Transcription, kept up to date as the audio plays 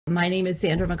My name is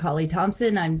Sandra MacAulay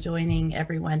Thompson. I'm joining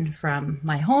everyone from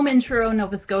my home in Truro,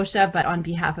 Nova Scotia, but on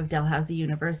behalf of Dalhousie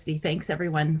University, thanks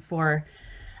everyone for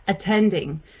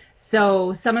attending.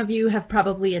 So some of you have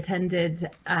probably attended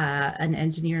an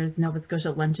Engineers Nova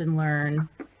Scotia Lunch and Learn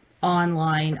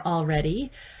online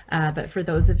already. But for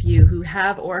those of you who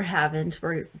have or haven't,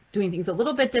 we're doing things a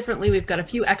little bit differently. We've got a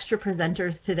few extra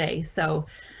presenters today. So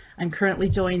I'm currently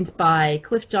joined by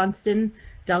Clif Johnston,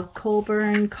 Doug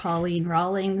Colburne, Colleen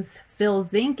Rawlings,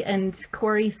 phil.zinck, and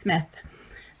Corey Smith.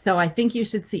 So I think you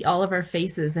should see all of our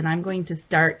faces, and I'm going to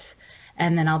start,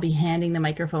 and then I'll be handing the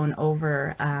microphone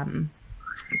over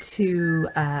to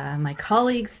my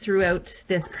colleagues throughout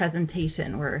this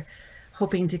presentation. We're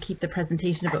hoping to keep the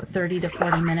presentation about 30 to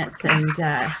 40 minutes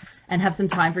and have some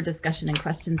time for discussion and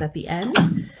questions at the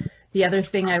end. The other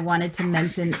thing I wanted to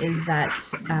mention is that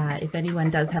if anyone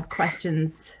does have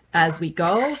questions as we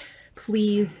go,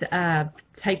 please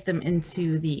type them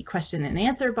into the question and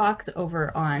answer box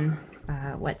over on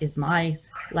what is my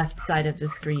left side of the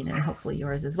screen, and hopefully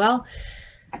yours as well.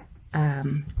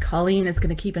 Colleen is going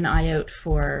to keep an eye out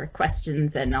for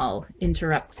questions, and I'll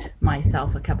interrupt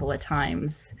myself a couple of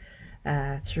times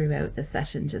throughout the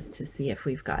session just to see if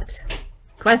we've got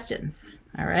questions.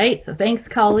 All right, so thanks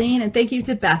Colleen, and thank you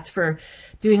to Beth for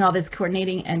doing all this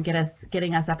coordinating and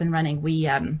getting us up and running. We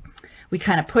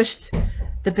kind of pushed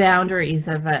the boundaries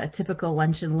of a typical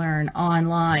lunch and learn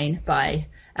online by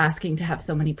asking to have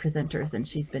so many presenters, and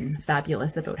she's been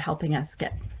fabulous about helping us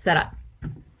get set up.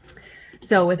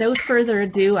 So without further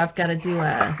ado, I've got to do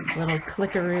a little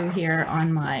clickaroo here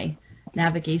on my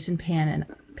navigation pane,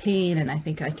 and I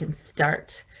think I can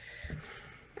start.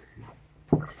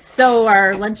 So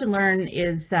our lunch and learn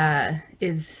is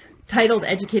titled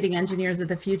Educating Engineers of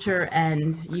the Future,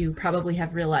 and you probably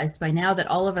have realized by now that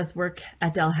all of us work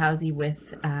at Dalhousie with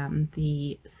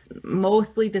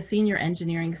mostly the senior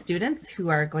engineering students who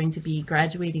are going to be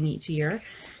graduating each year.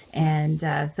 And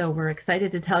so we're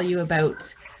excited to tell you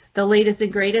about the latest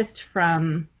and greatest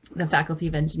from the Faculty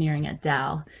of Engineering at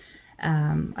Dal.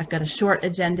 I've got a short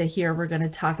agenda here. We're going to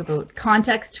talk about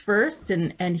context first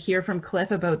and hear from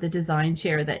Clif about the design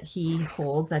chair that he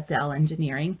holds at Dal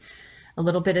Engineering. A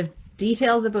little bit of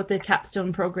details about the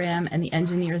capstone program and the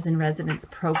Engineers in Residence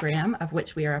program, of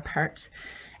which we are a part.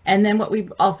 And then what we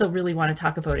also really want to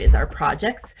talk about is our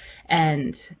projects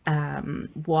and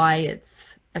why it's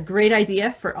a great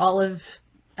idea for all of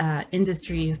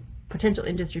potential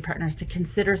industry partners to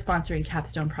consider sponsoring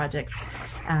capstone projects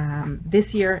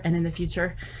this year and in the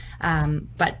future.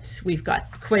 But we've got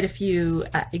quite a few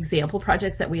example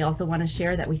projects that we also want to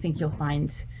share that we think you'll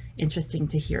find interesting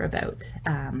to hear about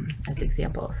as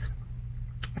examples.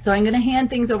 So I'm going to hand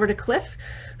things over to Clif,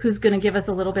 who's going to give us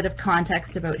a little bit of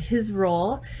context about his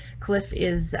role. Clif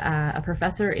is a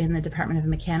professor in the Department of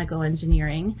Mechanical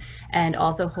Engineering and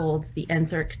also holds the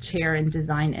NSERC Chair in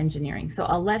Design Engineering. So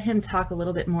I'll let him talk a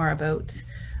little bit more about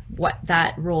what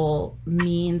that role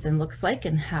means and looks like,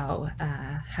 and how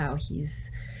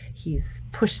he's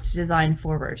pushed design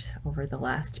forward over the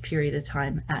last period of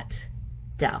time at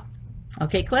Dal.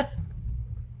 Okay, Clif.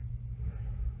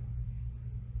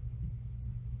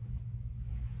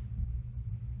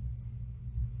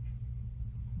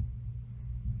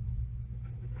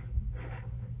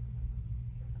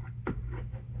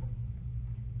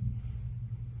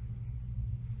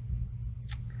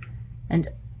 And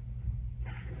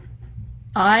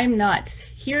I'm not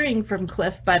hearing from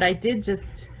Clif, but I did just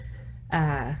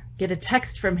get a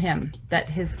text from him that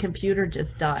his computer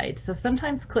just died. So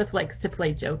sometimes Clif likes to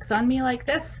play jokes on me like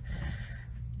this.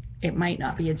 It might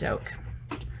not be a joke.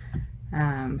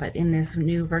 But in this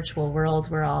new virtual world,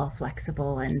 we're all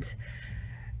flexible and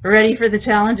ready for the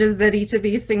challenges that each of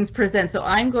these things present. So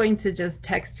I'm going to just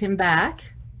text him back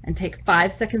and take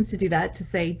 5 seconds to do that, to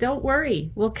say, don't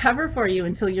worry, we'll cover for you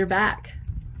until you're back.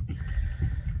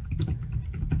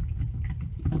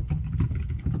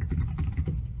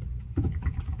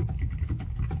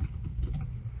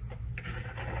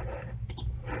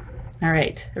 All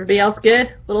right, everybody else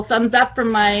good? Little thumbs up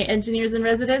from my engineers in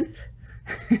residence?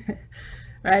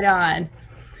 Right on.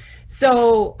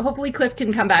 So hopefully Clif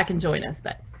can come back and join us,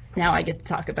 but now I get to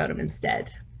talk about him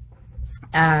instead.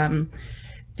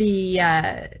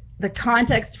 The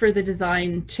context for the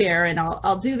design chair, and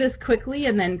I'll do this quickly,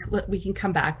 and then we can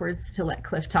come backwards to let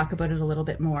Clif talk about it a little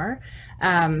bit more.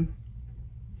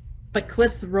 But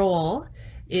Clif's role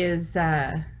is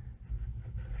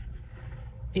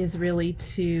really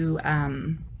to,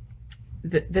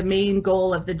 the main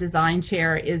goal of the design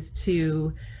chair is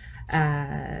to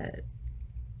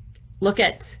look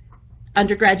at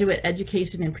undergraduate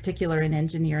education, in particular in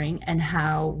engineering, and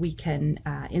how we can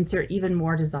insert even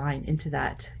more design into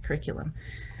that curriculum.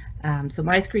 So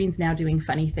my screen's now doing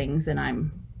funny things, and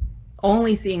I'm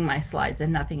only seeing my slides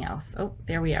and nothing else. Oh,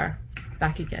 there we are,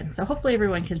 back again. So hopefully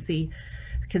everyone can see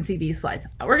these slides.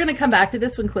 We're going to come back to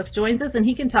this when Clif joins us, and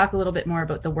he can talk a little bit more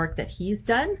about the work that he's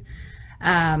done.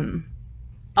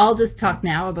 I'll just talk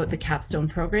now about the capstone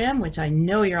program, which I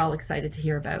know you're all excited to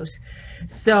hear about.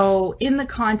 So in the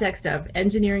context of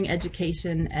engineering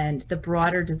education and the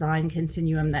broader design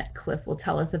continuum that Clif will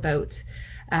tell us about,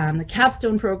 the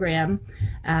capstone program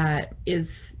is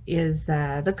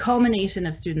the culmination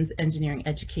of students' engineering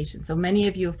education. So many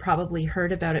of you have probably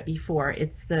heard about it before.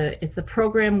 It's the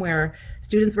program where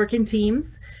students work in teams,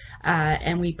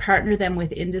 and we partner them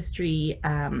with industry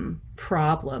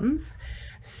problems,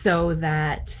 so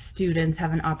that students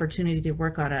have an opportunity to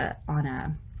work on a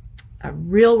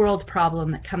real-world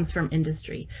problem that comes from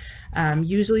industry.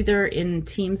 Usually they're in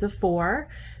teams of 4.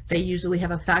 They usually have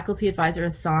a faculty advisor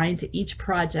assigned to each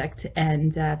project,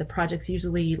 and the projects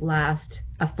usually last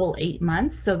a full 8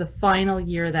 months. So the final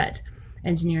year that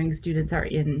engineering students are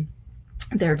in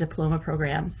their diploma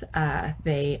programs,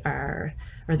 or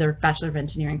their Bachelor of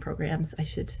Engineering programs, I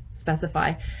should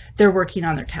specify, they're working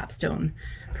on their capstone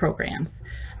programs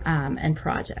and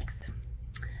projects.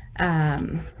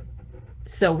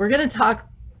 So we're going to talk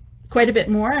quite a bit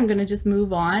more. I'm going to just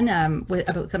move on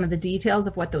about some of the details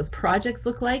of what those projects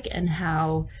look like and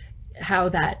how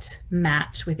that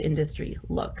match with industry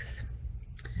looks.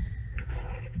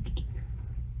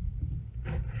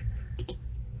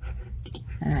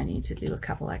 And I need to do a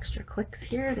couple extra clicks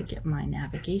here to get my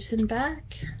navigation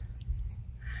back.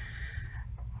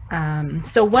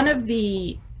 So one of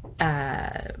the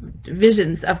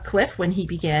visions of Clif when he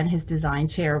began his design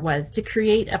chair was to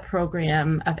create a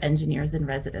program of engineers in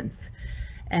residence.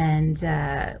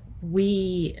 And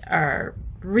we are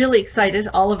really excited,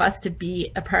 all of us, to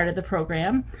be a part of the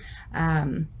program.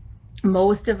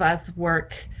 Most of us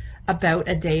work about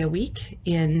a day a week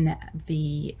in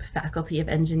the Faculty of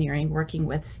Engineering working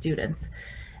with students.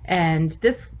 And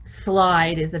this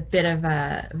slide is a bit of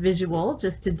a visual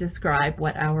just to describe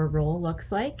what our role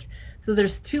looks like. So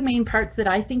there's 2 main parts that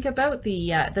I think about.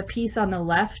 The piece on the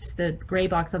left, the gray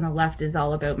box on the left, is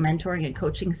all about mentoring and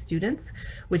coaching students,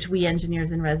 which we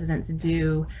engineers in residence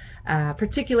do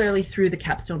particularly through the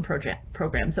capstone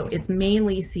program. So it's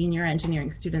mainly senior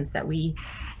engineering students that we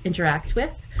interact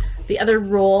with. The other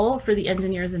role for the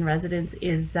engineers in residence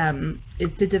is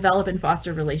to develop and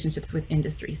foster relationships with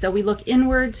industry. So we look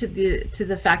inward to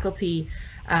the faculty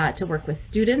to work with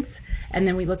students, and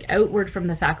then we look outward from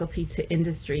the faculty to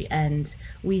industry, and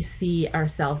we see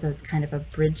ourselves as kind of a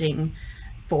bridging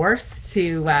force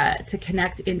to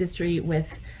connect industry with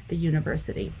the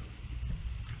university.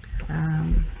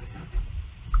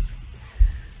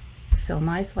 So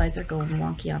my slides are going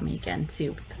wonky on me again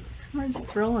too. We're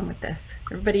just rolling with this.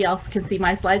 Everybody else can see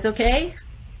my slides okay?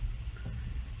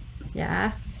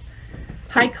 Yeah.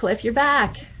 Hi Clif, you're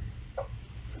back.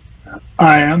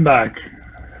 I am back.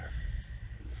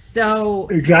 So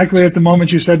exactly at the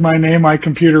moment you said my name, my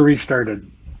computer restarted.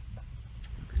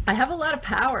 I have a lot of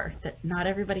power that not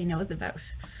everybody knows about.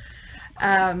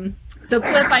 So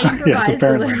Clif, I improvised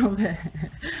a little bit.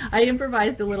 I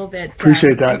improvised a little bit.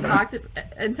 Appreciate that.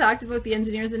 And talked about the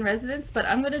engineers in residence, but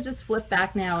I'm going to just flip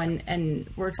back now and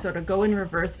we're sort of go in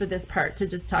reverse for this part to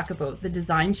just talk about the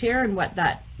design chair and what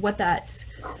that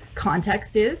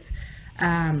context is.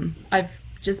 I've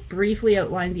just briefly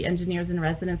outlined the engineers in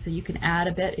residence, so you can add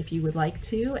a bit if you would like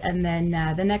to. And then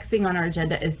the next thing on our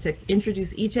agenda is to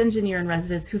introduce each engineer in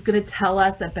residence who's going to tell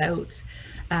us about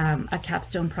a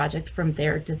capstone project from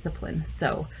their discipline.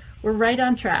 So we're right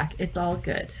on track. It's all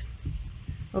good.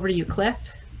 Over to you, Clif.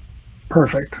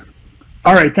 Perfect.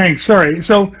 All right, thanks. Sorry.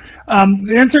 So the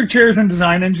NSERC Chairs in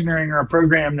Design Engineering are a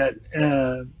program that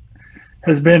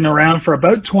has been around for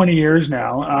about 20 years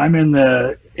now. I'm in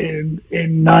the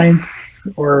ninth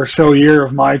or so year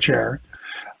of my chair.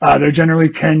 They're generally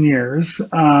 10 years,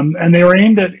 and they were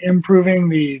aimed at improving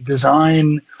the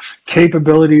design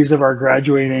capabilities of our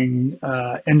graduating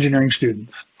engineering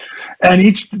students. And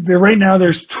right now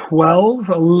there's 10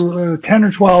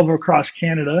 or 12 across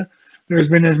Canada. There's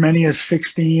been as many as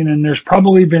 16, and there's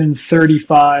probably been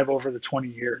 35 over the 20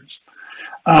 years.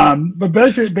 But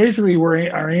basically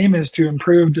our aim is to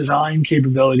improve design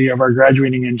capability of our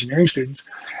graduating engineering students,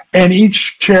 and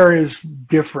each chair is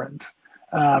different.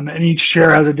 And each chair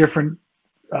has a different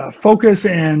focus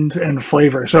and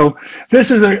flavor. So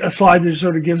this is a slide that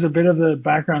sort of gives a bit of the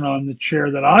background on the chair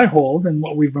that I hold and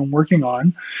what we've been working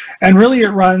on. And really it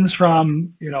runs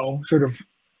from, sort of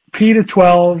P to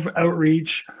 12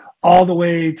 outreach all the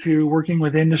way to working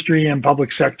with industry and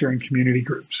public sector and community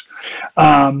groups.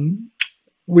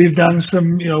 We've done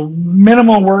some,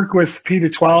 minimal work with P to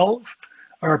 12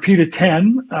 or P to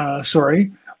 10,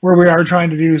 where we are trying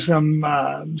to do some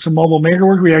mobile maker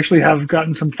work. We actually have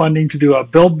gotten some funding to do a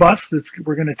build bus that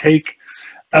we're going to take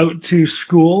out to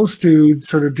schools to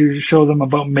sort of show them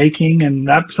about making and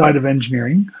that side of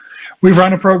engineering. We've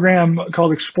run a program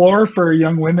called Explore for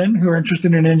young women who are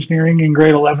interested in engineering in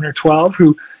grade 11 or 12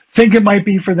 who think it might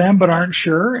be for them but aren't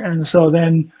sure. And so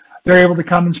then they're able to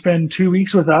come and spend 2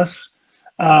 weeks with us,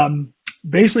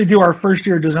 basically do our first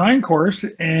year design course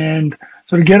and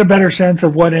sort of get a better sense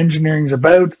of what engineering is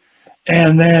about.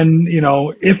 And then,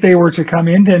 if they were to come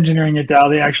into engineering at Dal,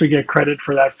 they actually get credit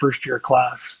for that first year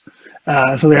class.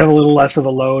 So they have a little less of a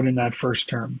load in that first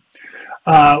term.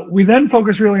 We then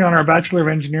focus really on our Bachelor of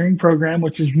Engineering program,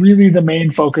 which is really the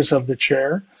main focus of the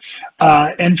chair,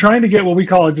 and trying to get what we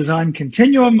call a design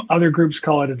continuum. Other groups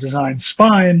call it a design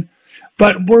spine,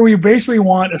 but where we basically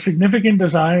want a significant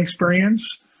design experience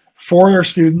for our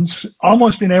students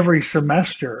almost in every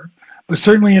semester, but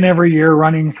certainly in every year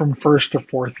running from first to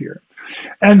fourth year.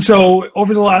 And so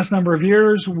over the last number of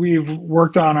years, we've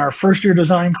worked on our first year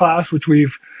design class, which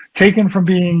we've taken from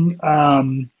being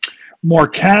more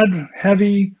CAD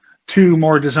heavy to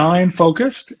more design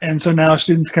focused. And so now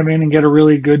students come in and get a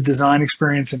really good design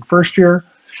experience in first year.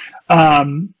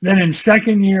 Then in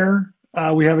second year,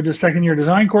 we have a second year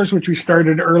design course, which we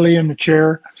started early in the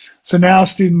chair. So now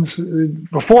students,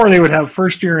 before they would have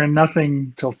first year and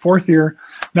nothing till fourth year,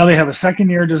 now they have a second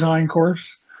year design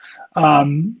course,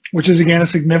 which is again a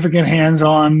significant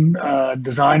hands-on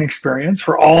design experience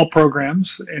for all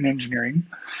programs in engineering.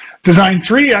 Design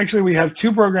 3, actually we have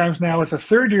 2 programs now with a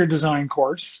third year design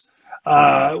course.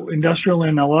 Industrial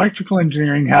and electrical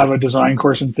engineering have a design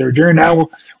course in third year. Now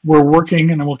we're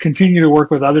working and we'll continue to work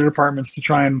with other departments to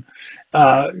try and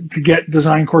to get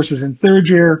design courses in third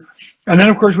year. And then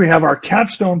of course we have our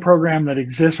capstone program that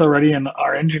exists already, and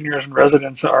our engineers and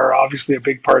residents are obviously a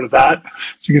big part of that.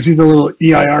 So you can see the little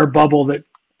EIR bubble that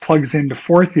plugs into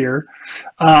fourth year.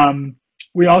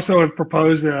 We also have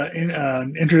proposed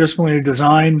an interdisciplinary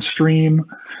design stream,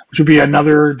 which would be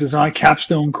another design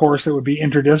capstone course that would be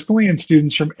interdisciplinary and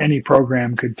students from any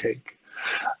program could take.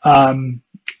 And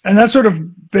that's sort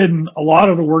of been a lot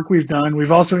of the work we've done.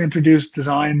 We've also introduced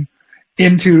design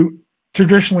into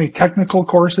traditionally technical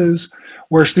courses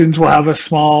where students will have a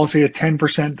small, say a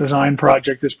 10% design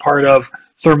project as part of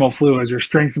thermal fluids or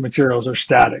strength of materials or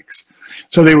statics.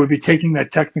 So they would be taking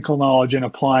that technical knowledge and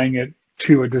applying it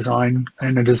to a design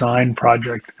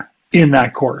project in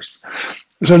that course.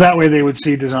 So that way they would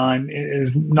see design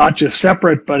is not just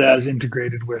separate, but as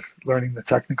integrated with learning the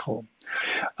technical.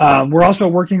 We're also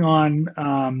working on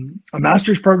a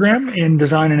master's program in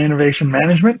design and innovation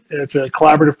management. It's a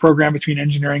collaborative program between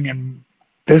engineering and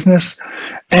business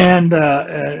and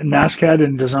NASCAD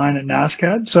and design at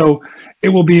NASCAD. So it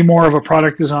will be more of a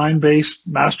product design based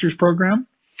master's program.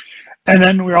 And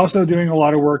then we're also doing a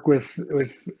lot of work with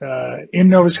in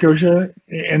Nova Scotia,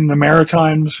 in the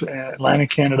Maritimes,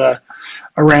 Atlantic Canada,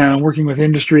 around working with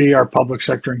industry, our public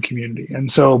sector, and community.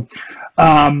 And so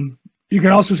you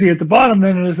can also see at the bottom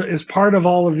then as part of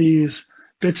all of these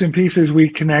bits and pieces, we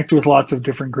connect with lots of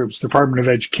different groups: Department of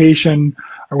Education,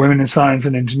 our Women in Science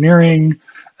and Engineering,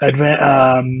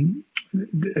 Advanced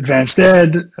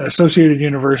Ed, associated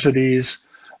universities,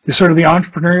 the sort of the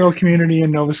entrepreneurial community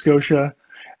in Nova Scotia.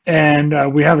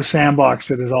 And we have a sandbox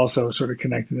that is also sort of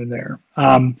connected in there.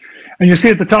 And you see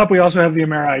at the top, we also have the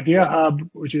Amera Idea Hub,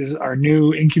 which is our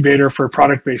new incubator for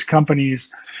product-based companies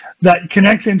that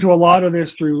connects into a lot of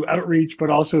this through outreach,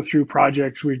 but also through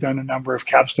projects. We've done a number of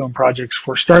capstone projects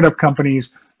for startup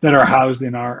companies that are housed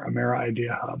in our Amera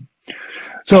Idea Hub.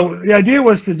 So the idea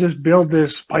was to just build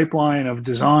this pipeline of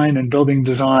design and building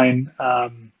design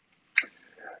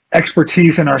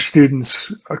expertise in our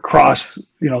students across,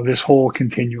 this whole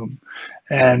continuum,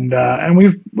 and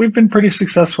we've been pretty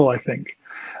successful, I think.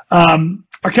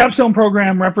 Our capstone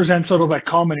program represents sort of that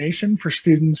culmination for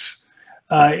students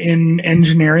in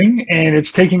engineering, and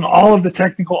it's taking all of the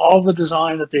technical, all of the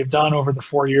design that they've done over the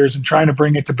 4 years and trying to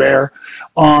bring it to bear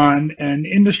on an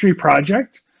industry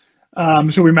project.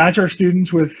 So we match our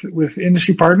students with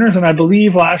industry partners, and I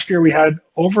believe last year we had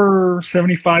over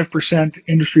 75%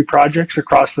 industry projects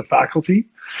across the faculty.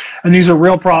 And these are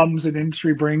real problems that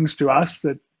industry brings to us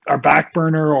that are back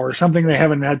burner, or something they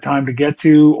haven't had time to get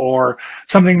to, or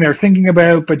something they're thinking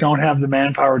about but don't have the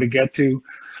manpower to get to.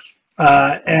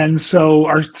 And so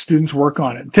our students work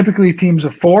on it. Typically teams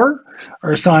of 4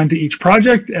 are assigned to each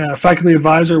project. A faculty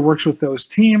advisor works with those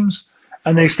teams,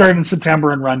 and they start in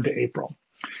September and run to April.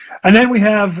 And then we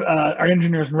have our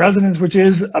engineers in residence, which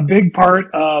is a big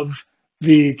part of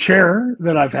the chair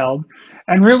that I've held.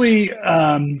 And really,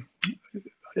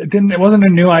 it wasn't a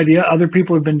new idea. Other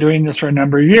people have been doing this for a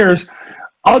number of years.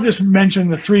 I'll just mention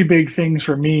the three big things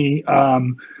for me.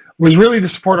 Was really to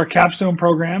support our capstone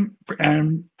program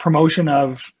and promotion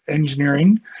of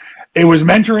engineering. It was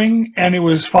mentoring, and it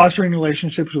was fostering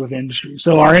relationships with industry.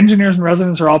 So our engineers in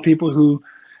residence are all people who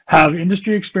have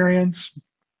industry experience.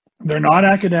 They're not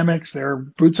academics, they're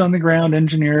boots on the ground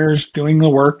engineers doing the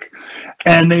work,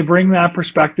 and they bring that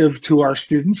perspective to our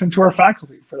students and to our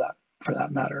faculty for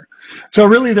that matter. So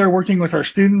really they're working with our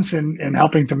students in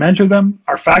helping to mentor them,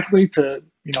 our faculty to,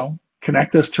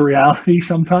 connect us to reality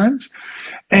sometimes,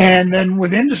 and then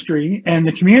with industry and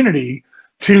the community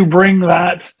to bring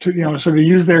that to, sort of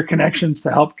use their connections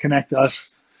to help connect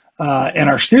us and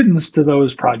our students to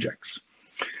those projects.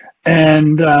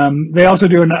 And they also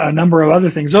do a number of other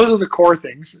things. Those are the core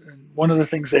things. And one of the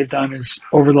things they've done is,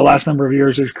 over the last number of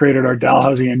years, is created our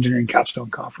Dalhousie Engineering Capstone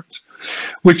Conference,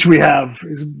 which we have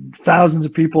thousands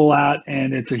of people at,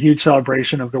 and it's a huge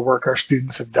celebration of the work our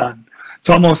students have done. It's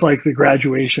almost like the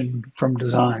graduation from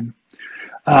design.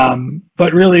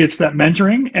 But really, it's that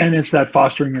mentoring and it's that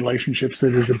fostering relationships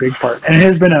that is a big part. And it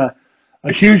has been a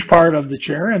huge part of the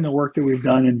chair and the work that we've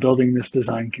done in building this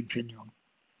design continuum.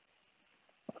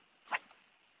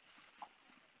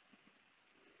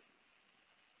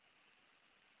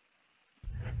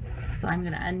 So I'm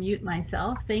going to unmute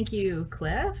myself. Thank you,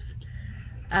 Clif.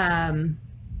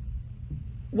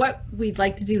 What we'd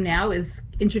like to do now is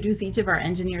introduce each of our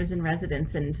engineers in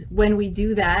residence. And when we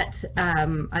do that,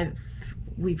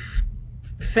 we've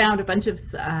found a bunch of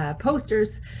posters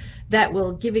that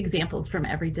will give examples from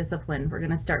every discipline. We're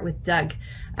going to start with Doug,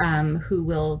 who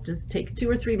will just take 2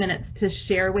 or 3 minutes to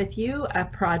share with you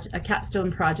a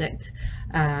capstone project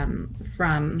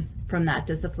from that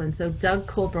discipline. So Doug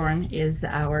Colburne is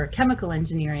our chemical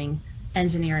engineering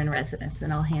engineer in residence,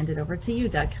 and I'll hand it over to you,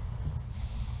 Doug.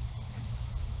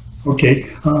 Okay,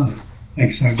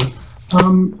 thanks, Sandra.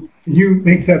 Can you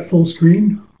make that full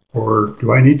screen, or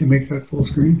do I need to make that full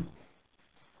screen?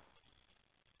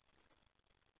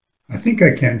 I think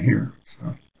I can here.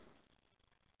 So.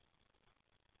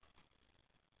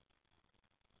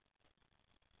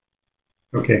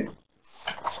 Okay.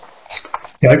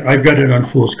 Yeah, I've got it on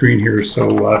full screen here,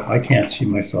 so I can't see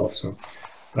myself. So,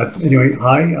 but anyway,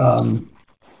 hi.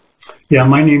 Yeah,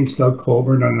 my name's Doug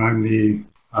Colburne, and I'm the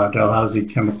Dalhousie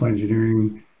Chemical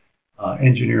Engineering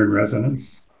engineer in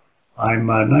residence. I'm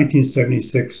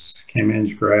 1976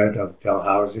 Chem-Eng grad of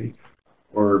Dalhousie,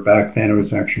 or back then it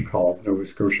was actually called Nova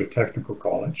Scotia Technical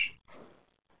College.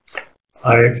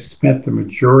 I've spent the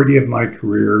majority of my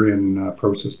career in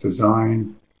process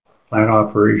design, plant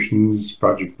operations,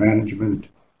 project management,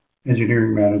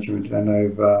 engineering management, and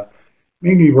I've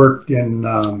mainly worked in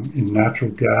natural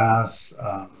gas,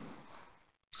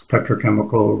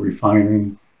 petrochemical,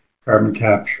 refining, carbon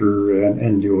capture,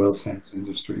 and the oil sands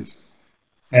industries.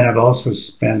 And I've also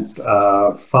spent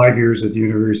 5 years at the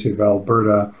University of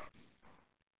Alberta.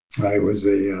 I was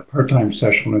a part-time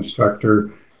sessional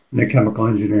instructor in the chemical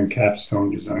engineering capstone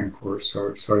design course.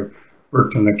 So I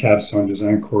worked on the capstone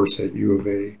design course at U of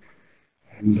A,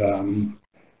 and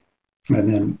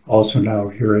then also now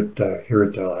here at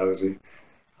Dalhousie.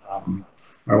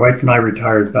 My wife and I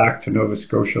retired back to Nova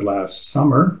Scotia last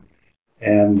summer,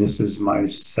 and this is my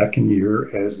 2nd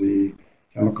year as the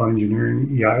chemical engineering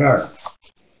EIR.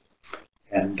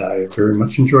 And I very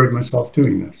much enjoyed myself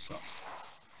doing this.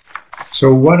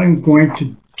 So what I'm going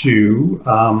to do,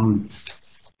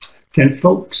 can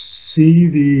folks see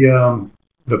the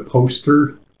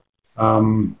poster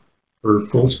for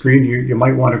full screen? You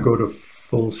might want to go to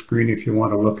full screen if you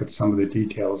want to look at some of the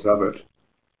details of it.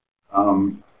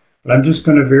 But I'm just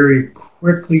going to very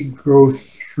quickly go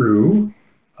through,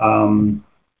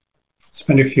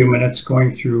 spend a few minutes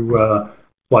going through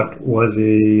what was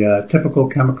a typical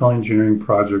chemical engineering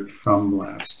project from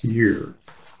last year.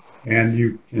 And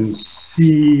you can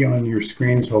see on your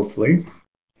screens, hopefully,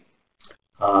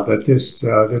 that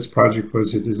this project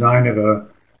was a design of a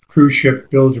cruise ship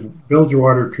bilge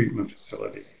water treatment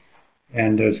facility.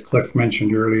 And as Clif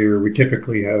mentioned earlier, we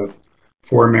typically have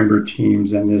 4-member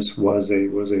teams, and this was a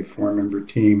 4-member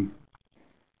team.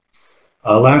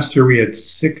 Last year we had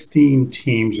 16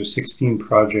 teams or 16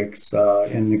 projects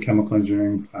in the chemical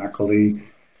engineering faculty,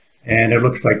 and it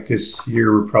looks like this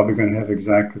year we're probably going to have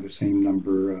exactly the same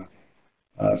number,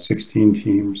 16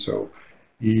 teams. So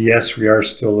yes, we are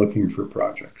still looking for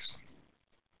projects.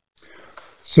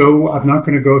 So I'm not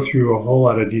going to go through a whole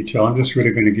lot of detail. I'm just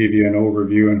really going to give you an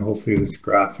overview, and hopefully this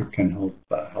graphic can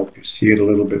help you see it a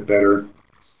little bit better.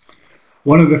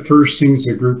 One of the first things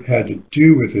the group had to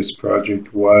do with this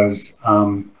project was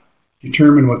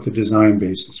determine what the design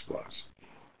basis was.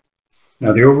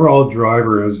 Now, the overall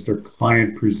driver, as the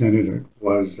client presented it,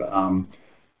 was the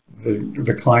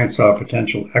client saw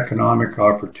potential economic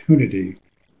opportunity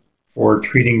for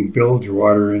treating bilge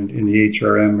water in the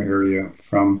HRM area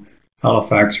from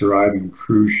Halifax arriving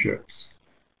cruise ships.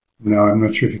 Now, I'm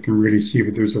not sure if you can really see,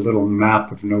 but there's a little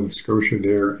map of Nova Scotia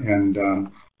there, and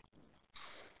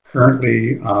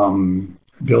currently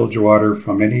bilge water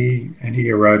from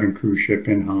any arriving cruise ship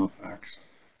in Halifax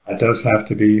does have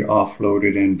to be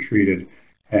offloaded and treated,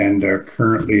 and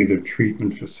currently the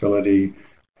treatment facility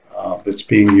that's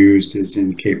being used is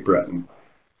in Cape Breton.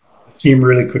 The team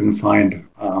really couldn't find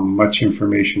much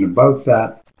information about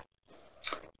that,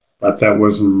 but that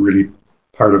wasn't really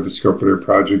part of the scope of their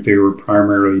project. They were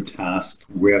primarily tasked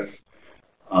with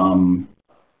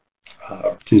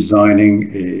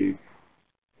designing a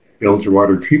bilge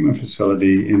water treatment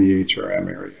facility in the HRM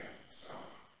area.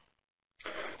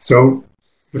 So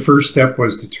the first step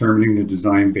was determining the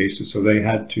design basis. So they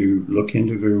had to look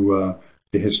into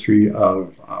the history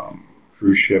of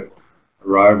cruise ship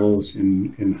arrivals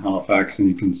in Halifax, and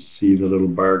you can see the little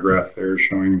bar graph there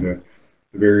showing the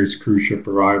various cruise ship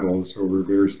arrivals over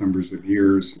various numbers of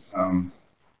years.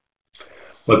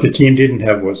 What the team didn't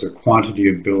have was a quantity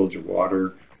of bilge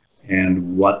water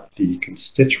and what the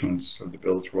constituents of the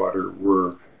bilge water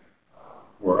were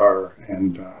or are.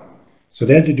 And so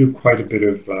they had to do quite a bit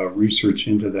of research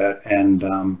into that, and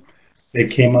they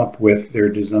came up with their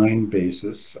design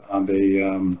basis. They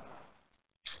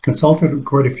consulted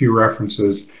quite a few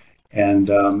references, and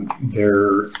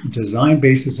their design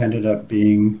basis ended up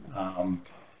being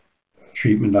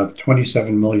treatment of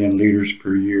 27 million liters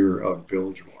per year of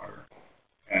bilge water.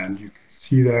 And you can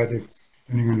see that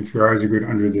depending on if your eyes are good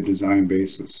under the design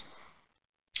basis.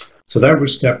 So that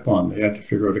was step one. They had to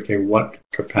figure out, okay, what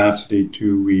capacity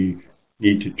do we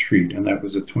need to treat? And that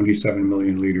was at 27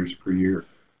 million liters per year.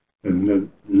 And the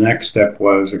next step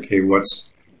was, okay, what's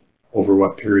over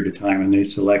what period of time? And they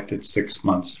selected 6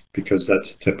 months because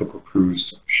that's a typical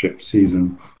cruise ship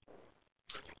season,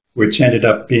 which ended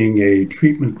up being a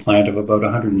treatment plant of about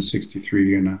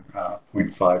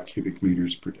 163.5 cubic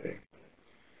meters per day.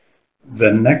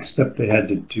 The next step they had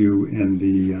to do in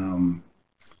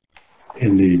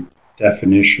the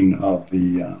definition of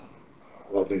the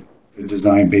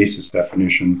design basis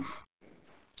definition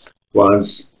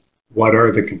was, what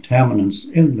are the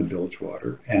contaminants in the bilge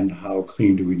water and how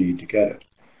clean do we need to get it?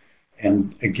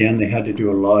 And again, they had to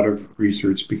do a lot of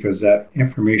research because that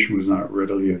information was not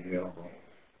readily available.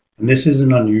 And this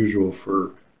isn't unusual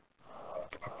for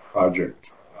a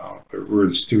project where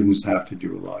the students have to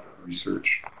do a lot of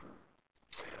research.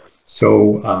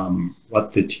 So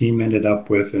what the team ended up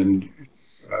with, and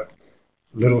a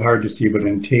little hard to see, but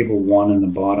in table 1 in the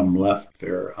bottom left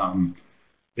there,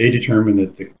 they determined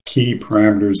that the key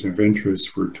parameters of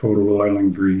interest were total oil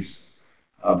and grease,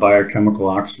 biochemical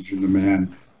oxygen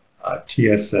demand,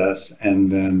 TSS, and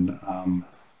then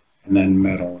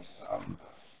metals,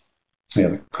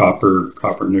 copper,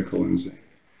 nickel, and zinc.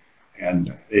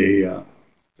 And they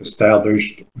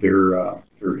established their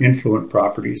influent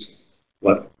properties,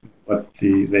 what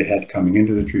they had coming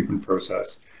into the treatment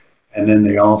process, and then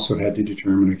they also had to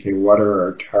determine, okay, what are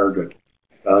our target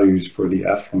values for the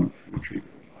effluent from the treatment.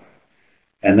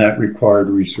 And that required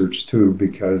research too,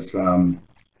 because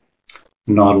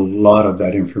not a lot of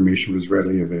that information was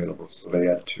readily available. So they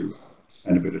had to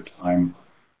spend a bit of time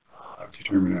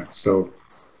determining that. So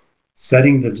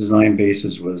setting the design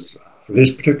basis was, for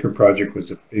this particular project, was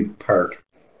a big part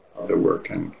of the work.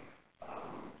 And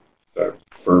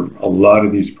for a lot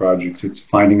of these projects, it's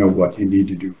finding out what you need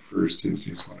to do first is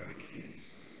one of the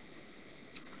keys.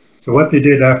 So what they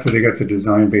did after they got the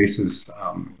design basis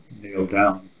nailed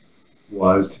down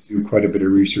was to do quite a bit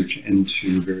of research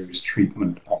into various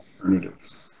treatment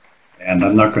alternatives. And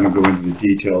I'm not going to go into the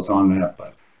details on that,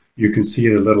 but you can see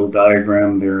the little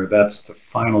diagram there. That's the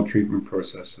final treatment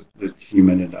process that the team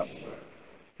ended up with.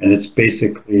 And it's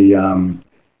basically 5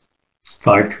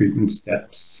 treatment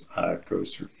steps. It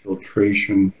goes through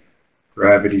filtration,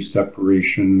 gravity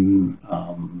separation,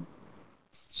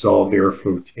 solved air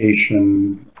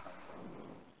flotation,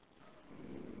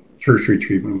 tertiary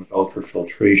treatment with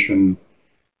ultrafiltration,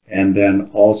 and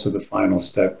then also the final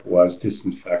step was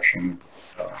disinfection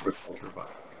with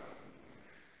ultraviolet.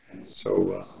 And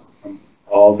so from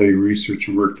all the research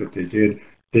and work that they did,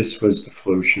 this was the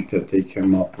flow sheet that they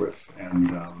came up with,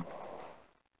 and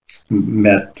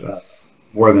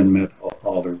more than met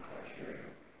all their criteria.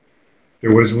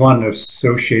 There was one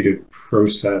associated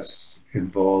process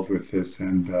involved with this,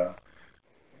 and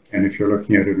And if you're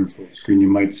looking at it in full screen, you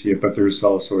might see it, but there's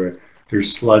also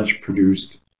there's sludge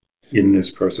produced in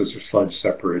this process, or sludge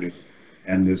separated.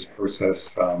 And this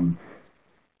process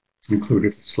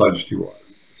included sludge dewater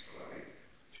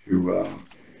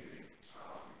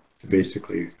to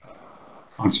basically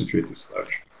concentrate the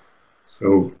sludge.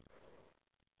 So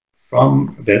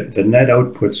from the net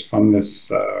outputs from this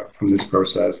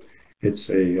process, it's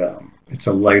a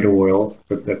light oil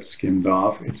that's skimmed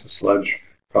off. It's a sludge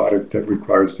product that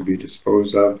requires to be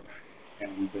disposed of,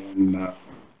 and then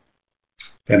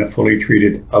a fully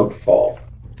treated outfall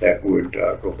that would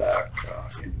go back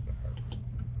into the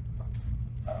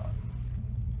harbor.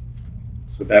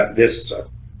 So that this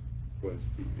was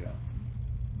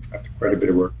after quite a bit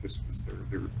of work, this was their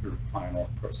final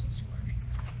process selection.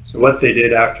 So what they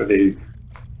did after they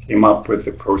came up with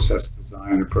the process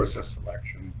design or process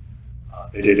selection,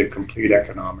 they did a complete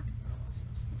economic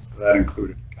analysis. So that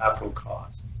included capital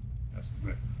cost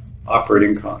estimate,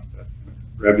 operating cost estimate,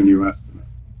 revenue estimate,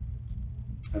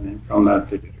 and then from that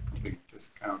they did a complete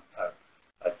discount,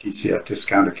 DCF,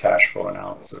 discounted cash flow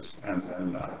analysis, and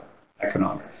then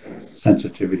economic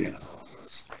sensitivity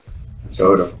analysis.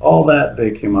 So out of all that,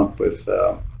 they came up with,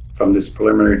 from this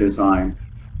preliminary design,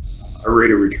 a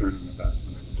rate of return on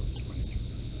investment of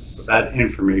 22%. So that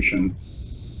information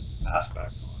passed back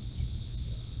on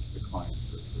to the client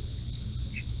for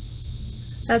consideration.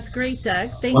 That's great, Doug.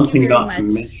 Thank you very much.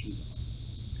 Mentioned.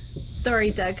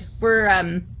 Sorry, Doug.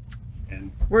 We're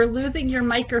losing your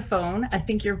microphone. I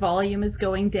think your volume is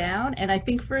going down, and I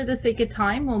think for the sake of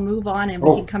time, we'll move on and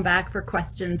we can come back for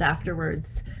questions afterwards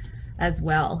as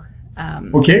well.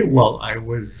 Okay. Well, I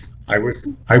was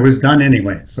done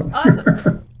anyway. So.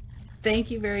 Awesome.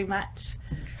 Thank you very much.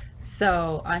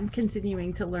 So I'm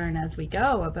continuing to learn as we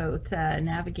go about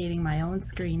navigating my own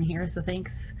screen here. So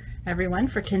thanks everyone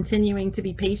for continuing to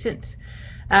be patient.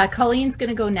 Colleen's going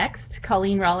to go next.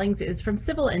 Colleen Rawlings is from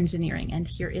Civil Engineering, and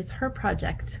here is her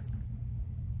project.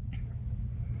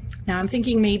 Now I'm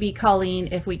thinking maybe, Colleen,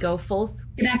 if we go full.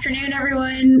 Good afternoon,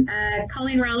 everyone.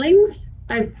 Colleen Rawlings.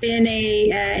 I've been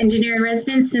a engineer in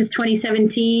residence since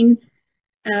 2017.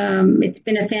 It's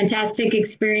been a fantastic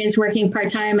experience working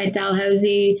part-time at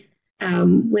Dalhousie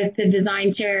with the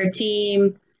design chair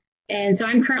team. And so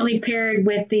I'm currently paired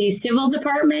with the civil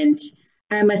department.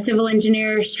 I'm a civil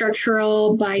engineer,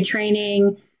 structural by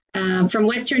training, from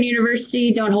Western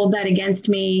University. Don't hold that against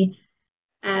me.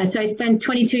 So I spent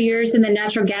 22 years in the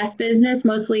natural gas business,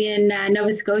 mostly in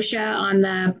Nova Scotia on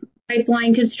the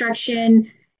pipeline construction.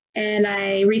 And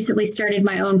I recently started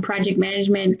my own project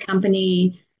management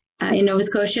company in Nova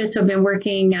Scotia. So I've been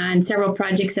working on several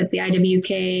projects at the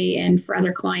IWK and for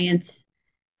other clients.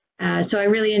 So I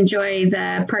really enjoy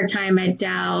the part-time at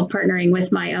Dal, partnering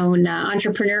with my own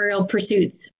entrepreneurial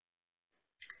pursuits.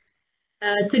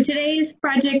 So today's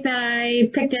project that I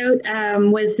picked out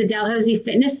was the Dalhousie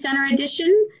Fitness Center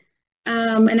edition.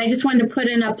 And I just wanted to put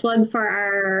in a plug for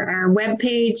our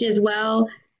webpage as well.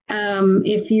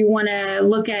 If you want to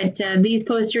look at these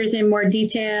posters in more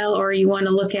detail, or you want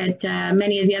to look at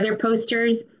many of the other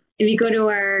posters, if you go to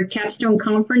our capstone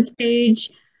conference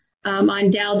page, on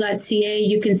dal.ca,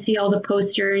 you can see all the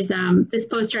posters. This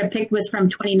poster I picked was from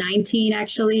 2019,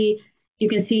 actually. You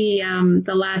can see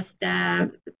the last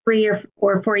 3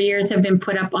 or 4 years have been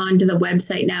put up onto the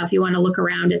website now if you want to look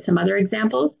around at some other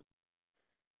examples.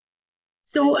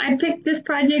 So I picked this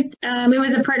project. It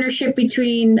was a partnership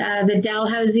between the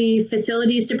Dalhousie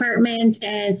Facilities Department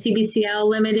and CBCL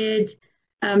Limited.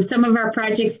 Some of our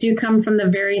projects do come from the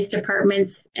various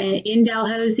departments in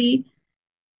Dalhousie.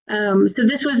 So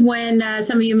this was when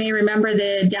some of you may remember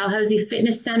the Dalhousie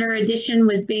Fitness Center addition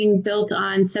was being built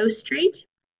on South Street.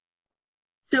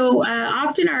 So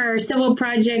often our civil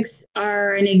projects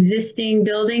are an existing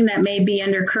building that may be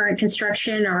under current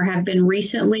construction or have been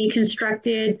recently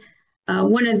constructed.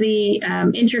 One of the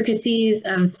intricacies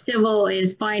of civil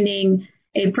is finding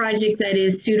a project that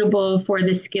is suitable for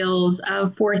the skills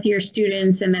of fourth-year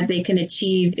students and that they can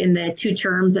achieve in the 2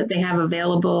 terms that they have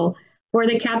available for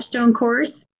the capstone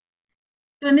course.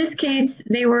 So in this case,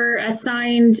 they were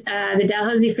assigned the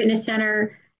Dalhousie Fitness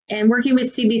Center, and working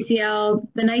with CBCL,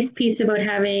 the nice piece about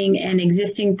having an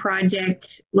existing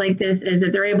project like this is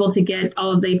that they're able to get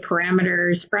all of the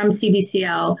parameters from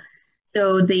CBCL.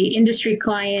 So the industry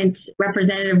client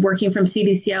representative working from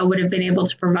CBCL would have been able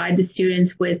to provide the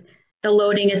students with the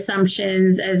loading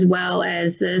assumptions as well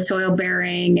as the soil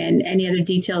bearing and any other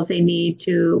details they need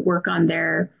to work on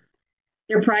their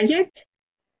project.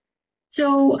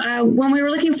 So when we were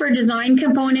looking for a design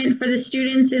component for the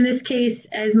students, in this case,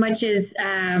 as much as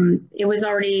it was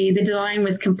already, the design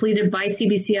was completed by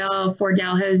CBCL for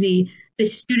Dalhousie, the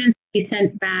students would be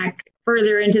sent back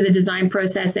further into the design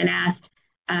process and asked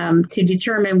to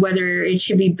determine whether it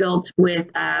should be built with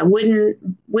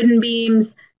wooden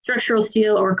beams, structural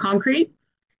steel, or concrete.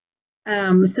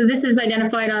 So this is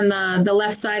identified on the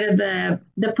left side of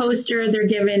the poster. They're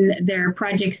given their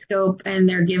project scope and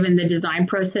they're given the design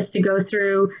process to go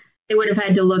through. They would have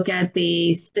had to look at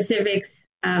the specifics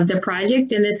of the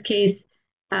project. In this case,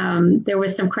 there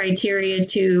was some criteria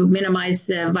to minimize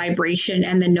the vibration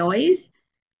and the noise.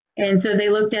 And so they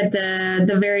looked at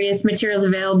the various materials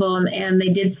available, and they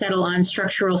did settle on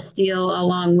structural steel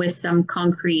along with some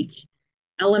concrete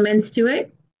elements to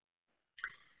it.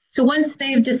 So once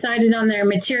they've decided on their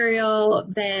material,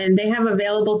 then they have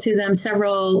available to them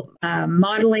several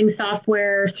modeling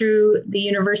software through the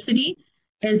university.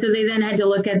 And so they then had to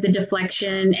look at the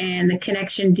deflection and the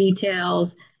connection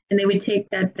details, and they would take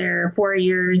their 4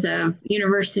 years of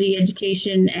university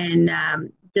education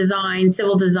and design,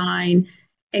 civil design,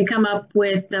 and come up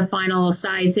with the final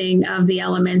sizing of the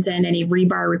elements and any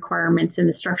rebar requirements in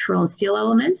the structural and steel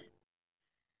elements.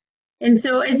 And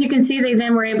so as you can see, they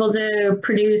then were able to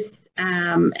produce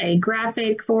a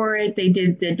graphic for it. They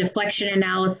did the deflection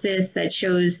analysis that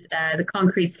shows the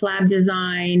concrete slab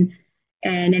design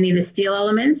and any of the steel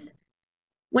elements.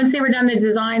 Once they were done the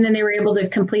design, then they were able to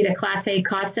complete a Class A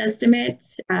cost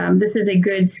estimate. This is a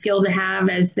good skill to have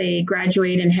as they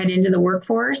graduate and head into the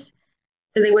workforce.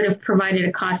 So they would have provided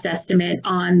a cost estimate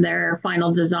on their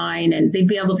final design, and they'd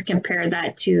be able to compare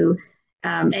that to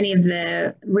any of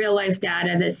the real life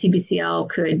data that CBCL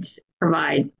could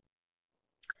provide.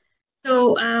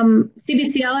 So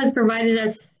CBCL has provided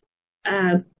us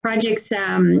several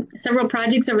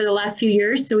projects over the last few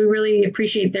years, so we really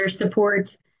appreciate their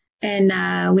support, and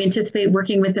we anticipate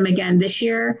working with them again this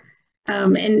year.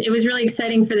 And it was really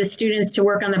exciting for the students to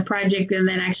work on the project and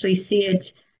then actually see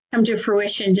it come to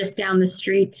fruition just down the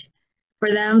street for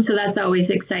them, so that's always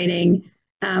exciting.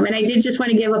 And I did just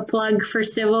want to give a plug for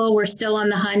civil. We're still on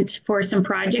the hunt for some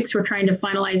projects. We're trying to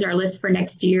finalize our list for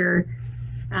next year.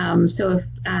 So if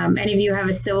any of you have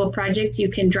a civil project, you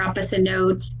can drop us a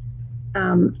note.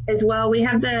 As well, we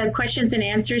have the questions and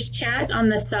answers chat on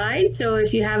the side. So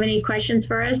if you have any questions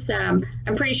for us, I'm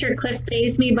pretty sure Clif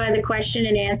pays me by the question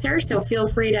and answer. So feel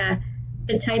free to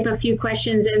type a few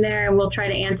questions in there, and we'll try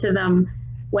to answer them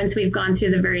once we've gone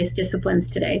through the various disciplines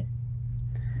today.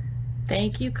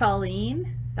 Thank you,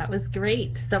 Colleen. That was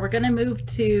great. So we're going to move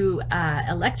to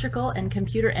electrical and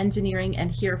computer engineering and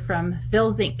hear from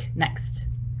Phil.zinck next.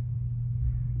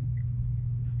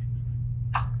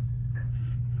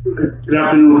 Good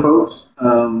afternoon, folks.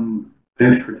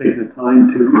 Thanks for taking the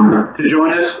time to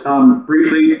join us.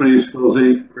 Briefly, my name is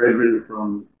Phil.zinck, graduated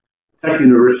from Tech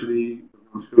University of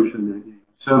Nova Scotia in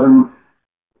 1987,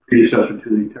 predecessor to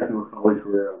the Technical College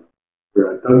where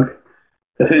Doug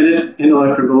attended. In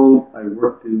electrical, I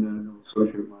worked in Nova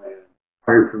Scotia my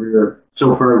prior career.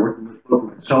 So far, working with local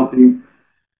consulting,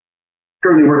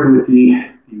 currently working with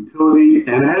the utility,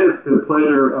 and I had the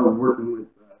pleasure of working with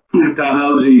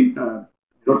Dalhousie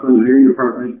Engineering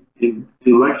Department in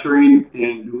lecturing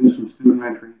and doing some student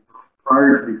mentoring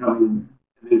prior to becoming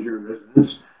an engineer in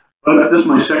residence. But this is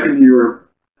my second year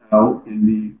now in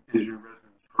the engineer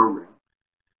residence program.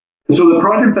 And so the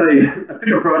project I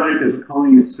picked a project, as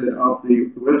Colleen said, off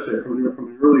the website from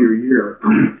an earlier year.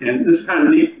 And this is kind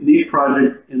of a neat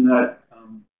project in that a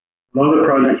lot of the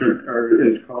projects are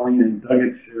as Colleen and Doug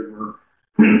had shared, were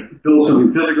build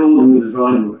something physical, do the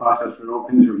design, and the process that all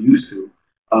things are used to.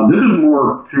 This is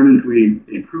more turned into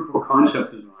a proof of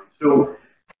concept design. So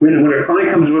when a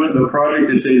client comes to us with a project,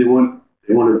 they say they want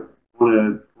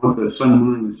the sun,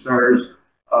 moon, and the stars.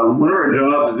 One of our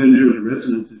jobs as engineers and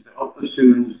residents is to help the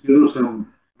students, give them some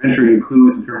mentoring and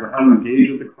clues in terms of how to engage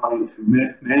with the client to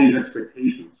manage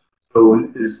expectations. So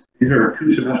these are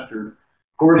 2-semester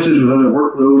courses with other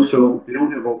workloads, so they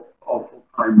don't have all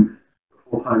full-time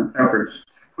efforts to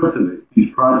put to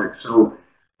these projects. So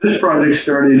this project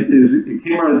it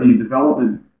came out of the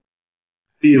development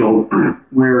field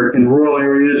where in rural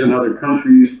areas and other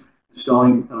countries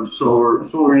installing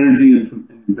solar energy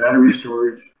and battery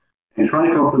storage and trying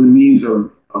to come up with a means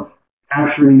of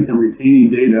capturing and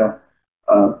retaining data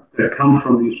that comes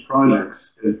from these projects.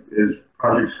 As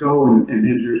projects go and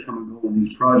engineers come and go in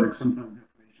these projects, sometimes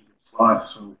information gets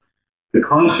lost. So the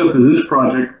concept of this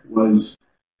project was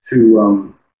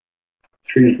to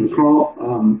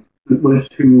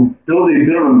build a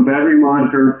bit of a battery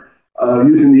monitor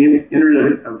using the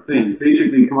Internet of Things.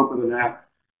 Basically, come up with an app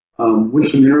with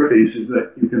some interfaces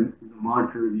that you can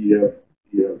monitor the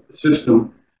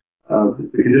system, the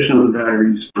condition of the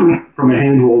batteries from a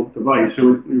handheld device.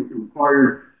 So it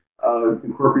required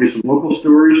incorporating some local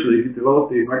storage, so they could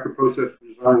develop a microprocessor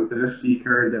design with an SD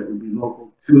card that would be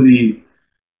local to the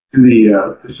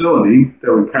facility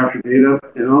that would capture data,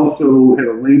 and also had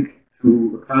a link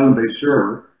to a cloud-based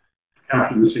server to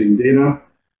capture the same data.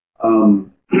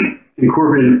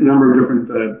 Incorporated a number of different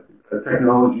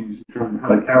technologies in terms of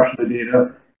how to capture the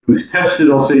data. It was tested,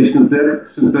 I'll say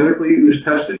synthetically, it was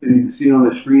tested, and you can see on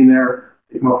the screen there,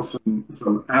 they come up with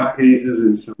some app pages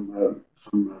and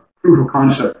some proof of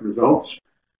concept results,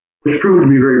 which proved to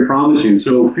be very promising.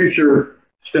 So future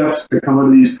steps that come out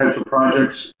of these types of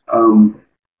projects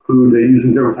include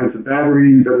using different types of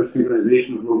batteries, better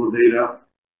synchronization of local data.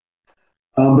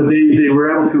 But they were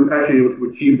able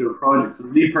to achieve their project. So the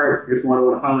lead part, I guess what I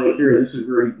want to highlight here, this is a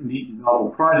very neat and novel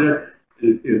project.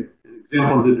 It's an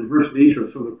example of the diverse nature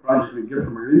of some of the projects we get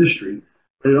from our industry.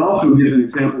 But it also gives an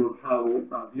example of how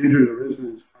the engineering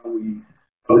residents,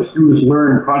 how the students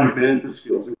learn project management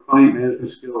skills and client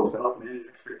management skills to help manage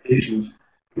expectations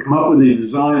and come up with a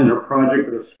design or project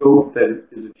or a scope that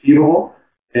is achievable.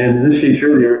 And in this case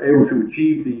here, they are able to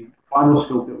achieve the final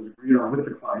scope that was agreed on with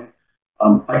the client.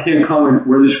 I can't comment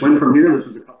where this went from here. This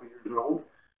is a couple of years old.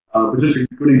 But just a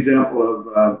good example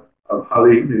of how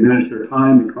they manage their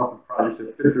time and come up with projects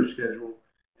that fit their schedule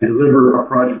and deliver a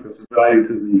project that's of value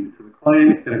to the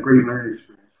client and a great learning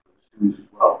experience for the students as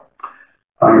well.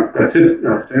 That's it,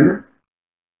 Sandra.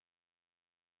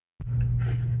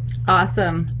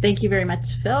 Awesome. Thank you very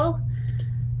much, Phil.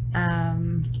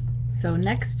 So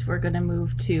next we're going to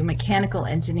move to mechanical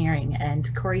engineering, and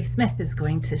Corey Smith is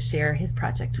going to share his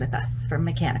project with us from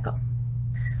mechanical.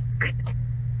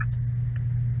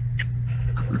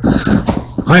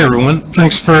 Hi everyone,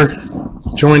 thanks for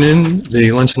joining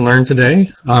the Lunch and Learn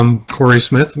today. I'm Corey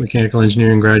Smith, mechanical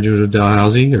engineering graduate of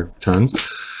Dalhousie, or Tons,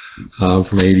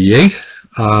 from '88.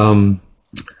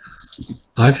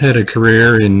 I've had a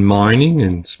career in mining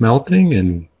and smelting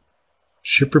and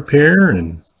ship repair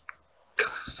and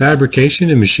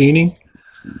fabrication and machining,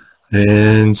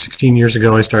 and 16 years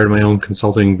ago I started my own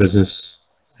consulting business,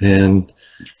 and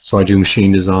so I do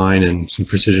machine design and some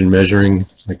precision measuring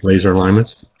like laser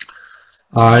alignments.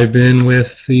 I've been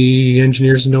with the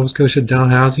engineers in Nova Scotia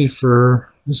Dalhousie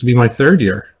for, this will be my 3rd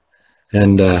year,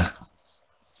 and I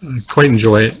quite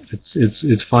enjoy it.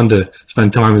 It's fun to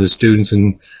spend time with the students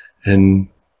and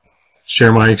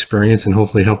share my experience and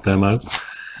hopefully help them out.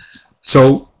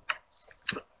 So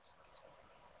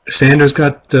Sandra's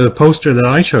got the poster that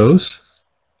I chose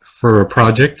for a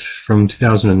project from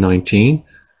 2019,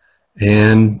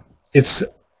 and it's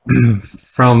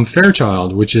from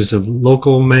Fairchild, which is a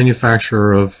local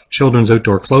manufacturer of children's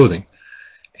outdoor clothing.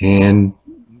 And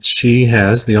she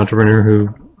has, the entrepreneur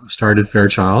who started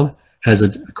Fairchild, has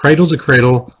a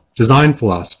cradle-to-cradle design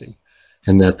philosophy,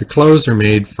 and that the clothes are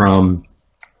made from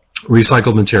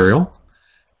recycled material,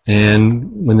 and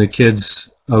when the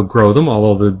kids outgrow them,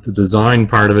 although the design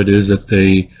part of it is that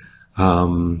they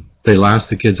last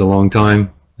the kids a long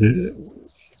time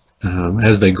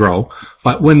as they grow,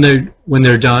 but when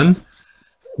they're done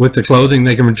with the clothing,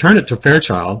 they can return it to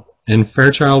Fairchild, and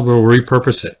Fairchild will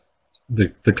repurpose it,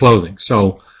 the clothing.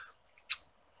 So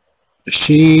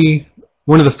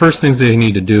one of the first things they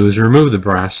need to do is remove the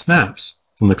brass snaps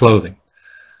from the clothing,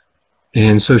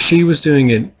 and so she was doing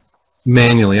it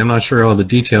manually. I'm not sure all the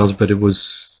details, but it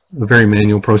was a very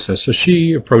manual process. So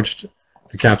she approached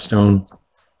the capstone,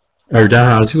 or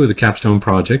Dalhousie, with the capstone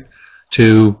project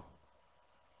to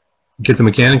get the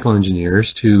mechanical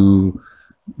engineers to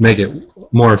make it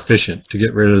more efficient, to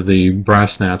get rid of the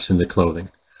brass snaps in the clothing.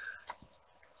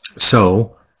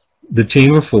 So the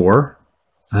team of 4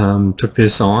 took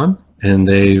this on, and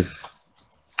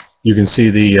you can see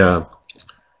they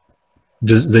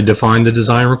defined the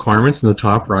design requirements in the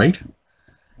top right,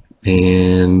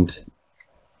 and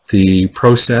the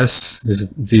process is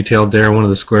detailed there, one of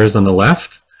the squares on the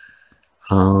left,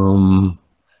 and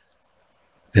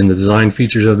the design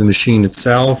features of the machine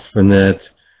itself, and that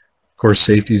of course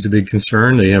safety is a big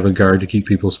concern. They have a guard to keep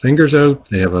people's fingers out,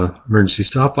 they have an emergency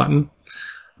stop button,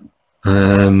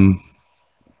 and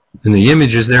the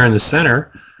image is there in the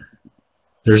center.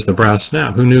 There's the brass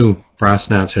snap. Who knew brass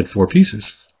snaps had 4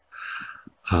 pieces?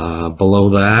 Below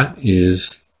that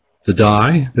is the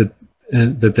die or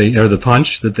the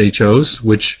punch that they chose,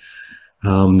 which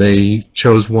they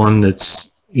chose one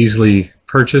that's easily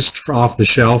purchased off the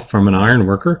shelf from an iron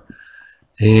worker,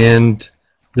 and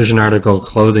there's an article of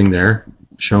clothing there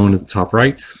shown at the top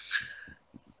right,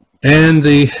 and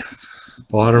the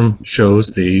bottom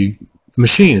shows the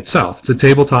machine itself. It's a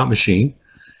tabletop machine,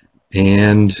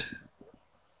 and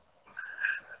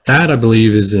that, I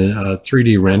believe, is a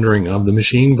 3D rendering of the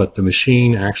machine, but the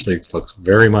machine actually looks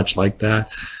very much like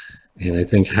that. And I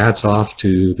think hats off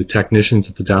to the technicians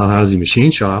at the Dalhousie machine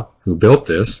shop who built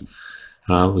this.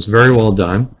 It was very well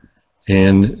done,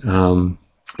 and a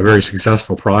very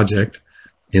successful project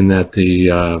in that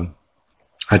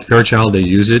at Fairchild they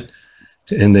use it,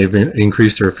 and they've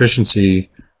increased their efficiency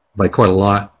by quite a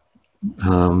lot,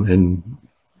 and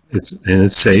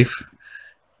it's safe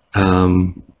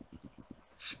for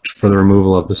the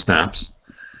removal of the snaps.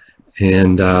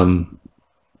 And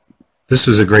this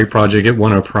was a great project. It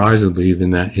won a prize, I believe,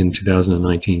 in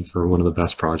 2019 for one of the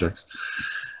best projects.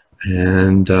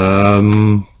 And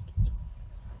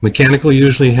mechanical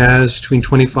usually has between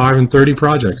 25 and 30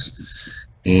 projects,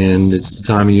 and it's the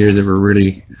time of year that we're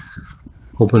really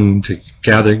hoping to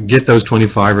get those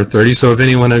 25 or 30. So if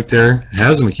anyone out there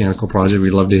has a mechanical project,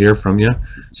 we'd love to hear from you.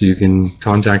 So you can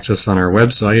contact us on our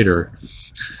website,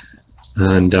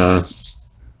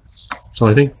 so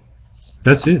I think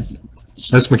that's it.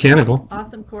 That's mechanical.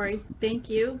 Awesome, Corey. Thank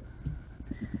you.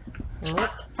 Oh,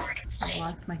 I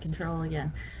lost my control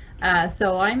again.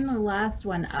 So I'm the last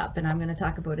one up, and I'm going to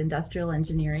talk about industrial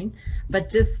engineering.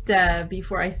 But just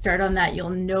before I start on that, you'll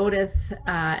notice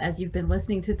as you've been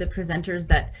listening to the presenters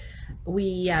that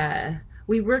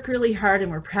we work really hard,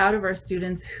 and we're proud of our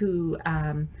students who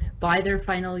by their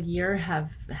final year have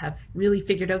really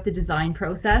figured out the design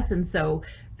process. And so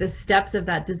the steps of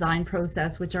that design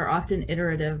process, which are often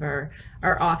iterative, are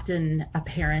often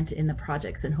apparent in the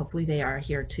projects, and hopefully they are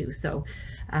here too. So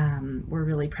we're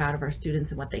really proud of our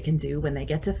students and what they can do when they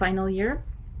get to final year.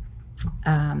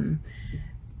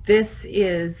 This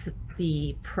is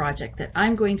the project that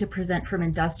I'm going to present from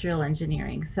industrial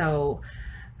engineering. So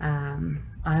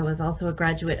I was also a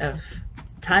graduate of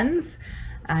tons.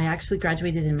 I actually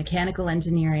graduated in mechanical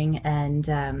engineering,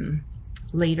 and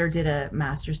later did a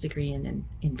master's degree in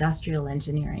industrial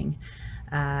engineering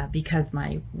because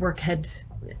my work had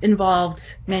involved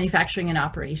manufacturing and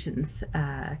operations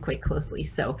quite closely.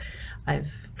 So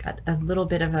I've got a little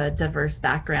bit of a diverse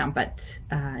background, but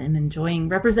I'm enjoying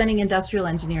representing industrial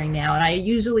engineering now. And I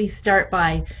usually start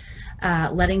by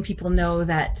letting people know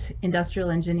that industrial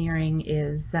engineering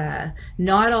is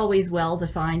not always well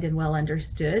defined and well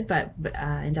understood, but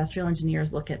industrial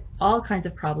engineers look at all kinds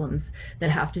of problems that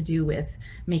have to do with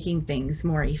making things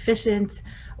more efficient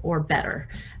or better.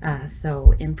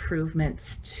 So improvements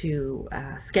to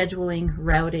scheduling,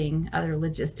 routing, other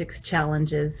logistics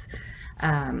challenges,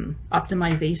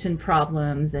 optimization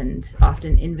problems, and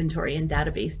often inventory and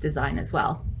database design as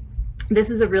well. This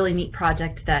is a really neat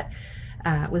project that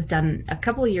was done a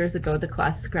couple of years ago. The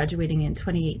class is graduating in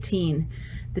 2018.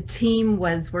 The team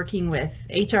was working with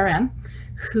HRM,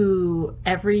 who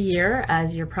every year,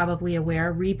 as you're probably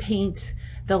aware, repaint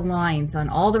the lines on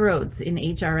all the roads in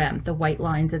HRM, the white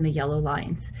lines and the yellow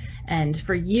lines. And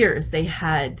for years they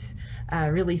had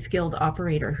a really skilled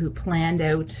operator who planned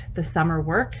out the summer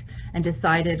work and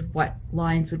decided what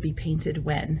lines would be painted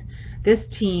when. This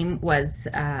team was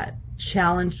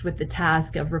challenged with the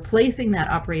task of replacing that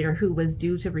operator who was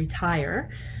due to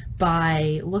retire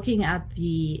by looking at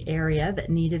the area that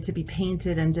needed to be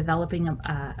painted and developing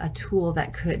a tool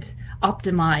that could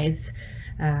optimize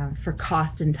for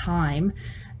cost and time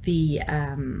the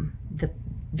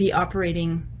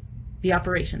operations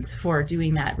for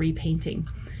doing that repainting.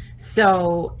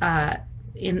 So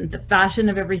in the fashion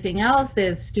of everything else,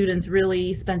 the students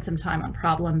really spent some time on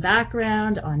problem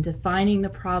background, on defining the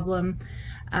problem,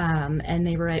 and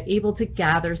they were able to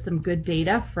gather some good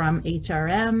data from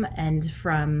HRM and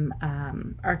from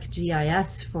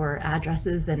ArcGIS for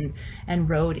addresses and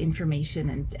road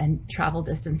information and travel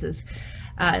distances.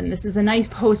 And this is a nice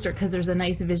poster because there's a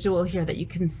nice visual here that you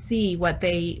can see what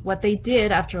they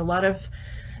did after a lot of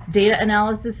data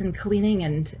analysis and cleaning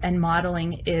and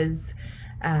modeling is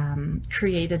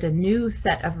created a new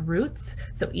set of routes.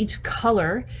 So each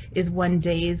color is one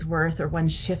day's worth or one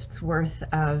shift's worth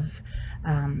of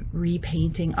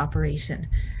repainting operation.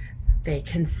 They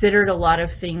considered a lot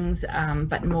of things,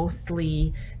 but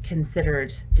mostly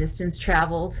considered distance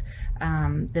traveled,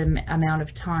 the amount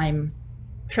of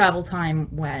travel time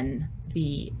when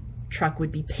the truck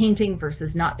would be painting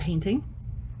versus not painting.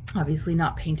 Obviously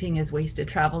not painting is wasted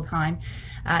travel time.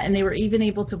 And they were even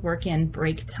able to work in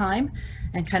break time.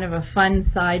 And kind of a fun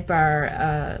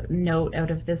sidebar note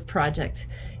out of this project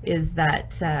is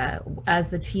that as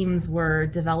the teams were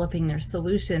developing their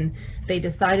solution, they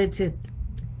decided to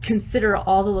consider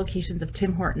all the locations of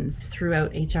Tim Hortons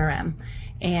throughout HRM.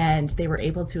 And they were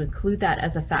able to include that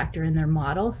as a factor in their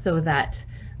model so that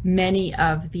many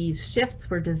of these shifts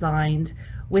were designed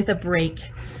with a break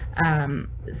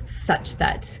such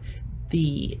that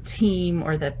the team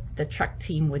or the truck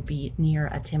team would be near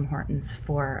a Tim Hortons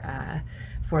for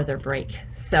their break.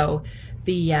 So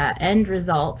the end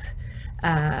result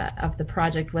of the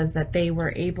project was that they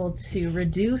were able to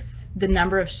reduce the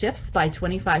number of shifts by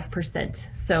 25%.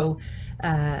 So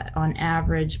on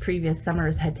average, previous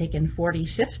summers had taken 40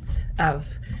 shifts of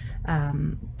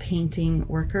painting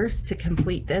workers to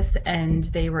complete this, and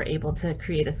they were able to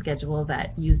create a schedule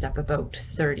that used up about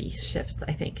 30 shifts,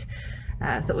 I think.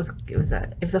 So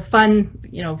it was a fun,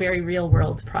 very real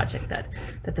world project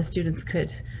that the students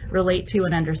could relate to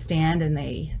and understand, and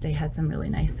they had some really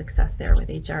nice success there with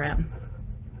HRM.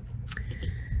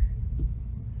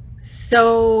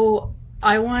 So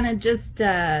I want to just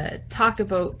talk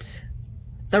about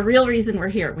the real reason we're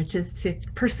here, which is to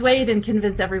persuade and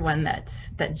convince everyone that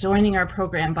joining our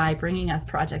program by bringing us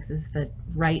projects is the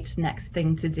right next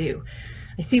thing to do.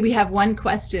 I see we have one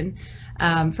question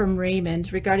from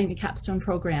Raymond regarding the capstone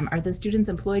program. Are the students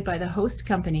employed by the host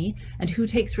company, and who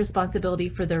takes responsibility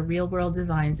for their real-world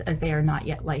designs as they are not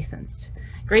yet licensed?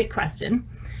 Great question.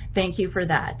 Thank you for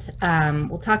that.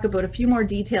 We'll talk about a few more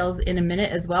details in a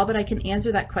minute as well, but I can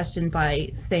answer that question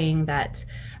by saying that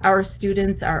our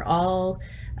students are all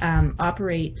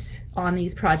operate on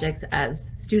these projects as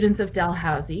students of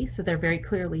Dalhousie, so they're very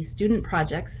clearly student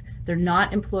projects. They're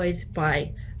not employed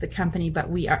by the company, but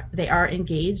they are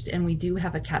engaged, and we do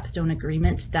have a capstone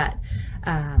agreement that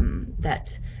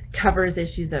covers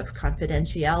issues of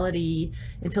confidentiality,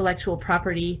 intellectual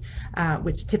property,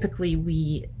 which typically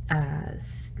we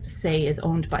say is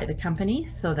owned by the company,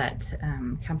 so that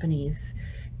companies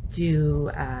do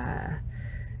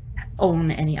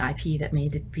own any IP that may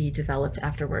be developed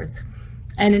afterwards.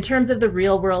 And in terms of the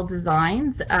real world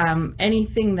designs,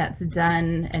 anything that's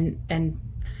done, and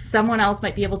someone else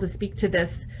might be able to speak to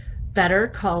this better,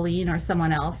 Colleen or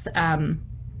someone else,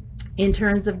 in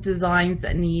terms of designs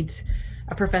that need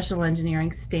a professional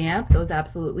engineering stamp, those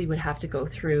absolutely would have to go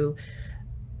through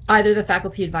either the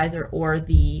faculty advisor or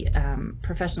the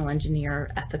professional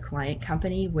engineer at the client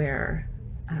company where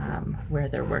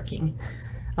they're working.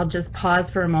 I'll just pause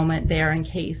for a moment there in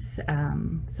case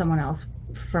someone else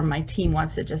from my team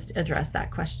wants to just address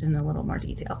that question in a little more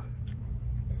detail.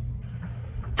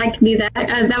 I can do that.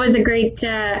 That was a great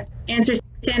answer,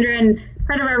 Sandra. And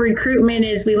part of our recruitment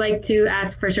is we like to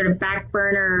ask for sort of back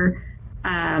burner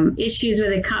issues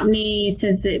with a company,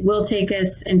 since it will take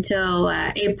us until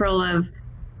April of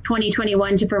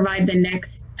 2021 to provide the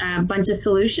next bunch of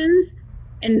solutions.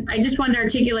 And I just wanted to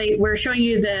articulate, we're showing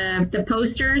you the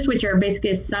posters, which are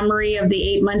basically a summary of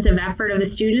the 8 months of effort of the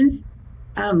students.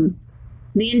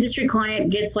 The industry client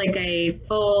gets like a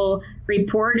full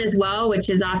report as well, which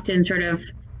is often sort of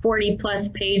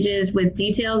 40+ pages with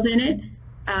details in it.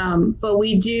 But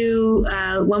we do,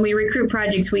 when we recruit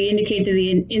projects, we indicate to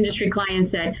the industry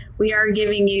clients that we are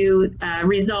giving you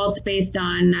results based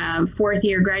on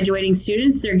fourth-year graduating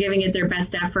students. They're giving it their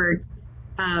best effort.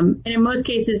 And in most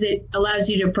cases, it allows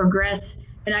you to progress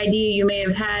an idea you may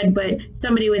have had, but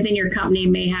somebody within your company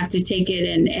may have to take it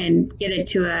and get it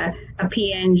to a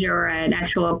PEng or an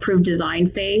actual approved design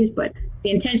phase. But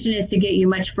the intention is to get you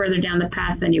much further down the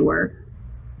path than you were.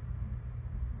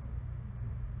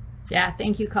 Yeah,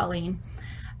 thank you, Colleen.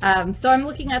 So I'm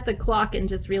looking at the clock and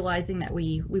just realizing that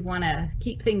we want to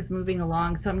keep things moving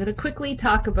along. So I'm going to quickly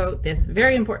talk about this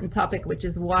very important topic, which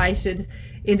is why should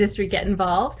industry get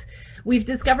involved? We've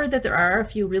discovered that there are a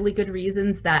few really good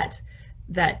reasons that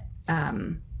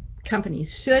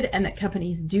companies should and that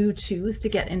companies do choose to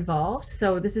get involved.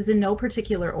 So this is in no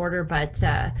particular order, but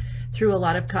through a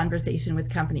lot of conversation with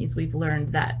companies, we've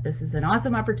learned that this is an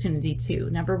awesome opportunity to,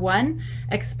 number one,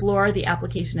 explore the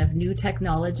application of new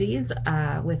technologies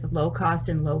with low cost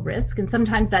and low risk. And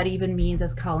sometimes that even means,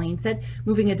 as Colleen said,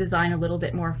 moving a design a little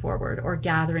bit more forward or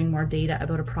gathering more data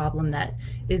about a problem that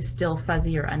is still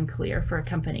fuzzy or unclear for a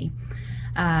company.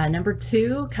 Number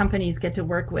two, companies get to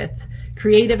work with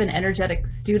creative and energetic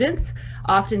students.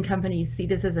 Often companies see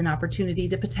this as an opportunity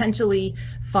to potentially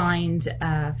find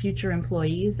future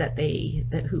employees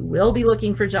who will be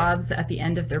looking for jobs at the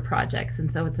end of their projects,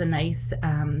 and so it's a nice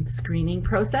screening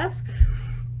process.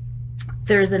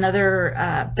 There's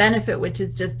another benefit, which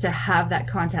is just to have that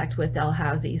contact with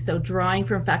Dalhousie. So drawing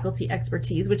from faculty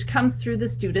expertise, which comes through the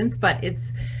students, but it's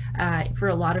for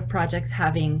a lot of projects,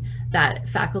 having that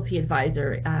faculty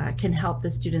advisor can help the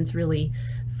students really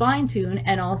fine-tune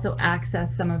and also access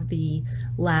some of the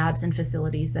labs and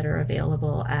facilities that are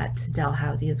available at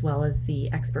Dalhousie, as well as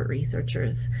the expert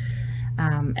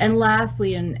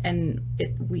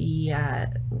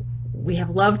we have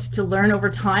loved to learn over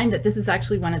time that this is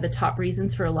actually one of the top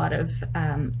reasons for a lot of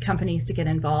companies to get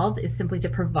involved, is simply to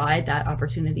provide that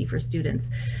opportunity for students.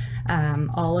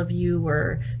 All of you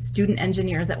were student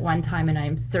engineers at one time, and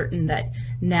I'm certain that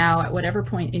now at whatever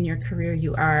point in your career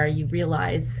you are, you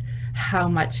realize how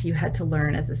much you had to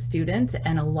learn as a student,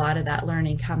 and a lot of that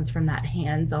learning comes from that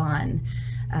hands-on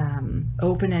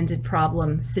open-ended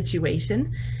problem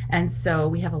situation. And so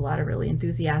we have a lot of really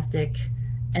enthusiastic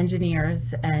engineers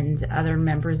and other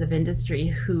members of industry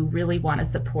who really want to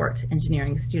support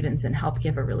engineering students and help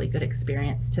give a really good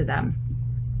experience to them.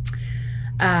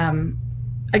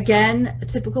 Again,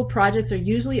 typical projects are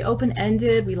usually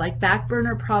open-ended. We like back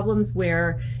burner problems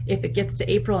where if it gets to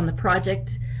April and the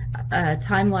project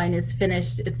timeline is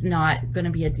finished, it's not going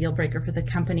to be a deal breaker for the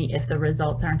company if the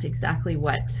results aren't exactly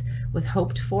what was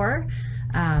hoped for.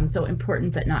 So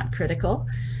important but not critical.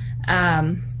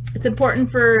 It's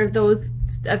important for those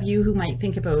of you who might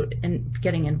think about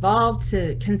getting involved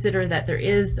to consider that there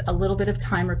is a little bit of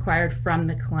time required from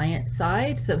the client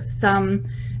side. So some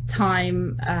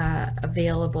time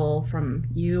available from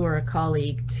you or a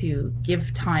colleague to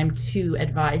give time to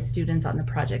advise students on the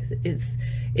projects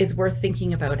is worth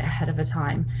thinking about ahead of a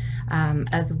time,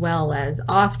 as well as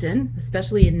often,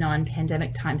 especially in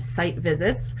non-pandemic times, site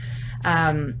visits.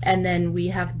 And then we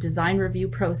have design review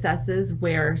processes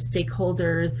where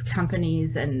stakeholders,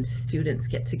 companies, and students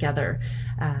get together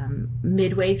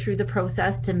midway through the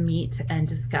process to meet and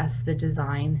discuss the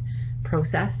design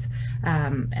process.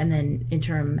 And then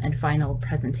interim and final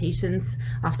presentations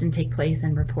often take place,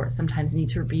 and reports sometimes need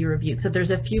to be reviewed. So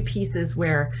there's a few pieces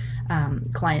where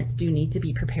clients do need to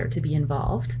be prepared to be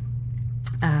involved.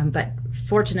 But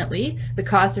fortunately, the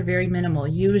costs are very minimal.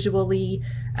 Usually,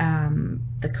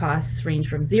 the costs range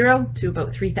from $0 to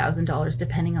about $3,000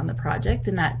 depending on the project,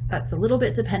 and that's a little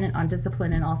bit dependent on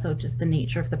discipline and also just the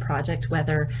nature of the project,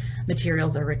 whether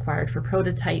materials are required for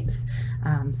prototypes,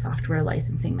 software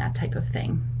licensing, that type of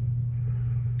thing.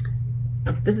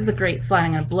 This is a great slide.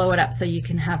 I'm going to blow it up so you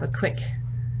can have a quick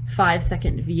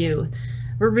 5-second view.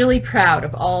 We're really proud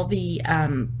of all the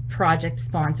project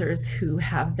sponsors who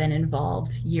have been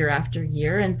involved year after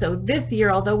year. And so this year,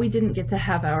 although we didn't get to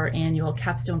have our annual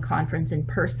capstone conference in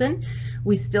person,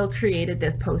 we still created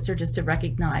this poster just to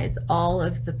recognize all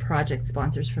of the project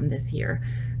sponsors from this year.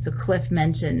 So Clif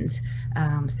mentioned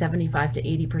 75 to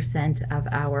 80% of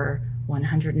our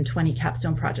 120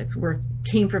 capstone projects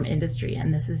came from industry,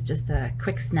 and this is just a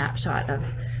quick snapshot of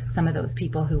some of those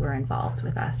people who were involved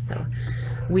with us. So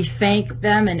we thank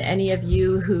them and any of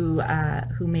you who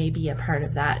may be a part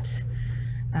of that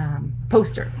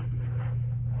poster.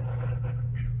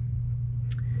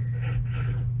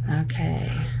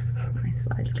 Okay, my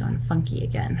slide's gone funky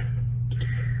again.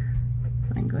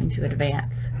 So I'm going to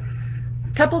advance.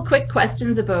 A couple quick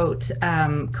questions about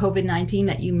COVID-19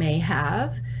 that you may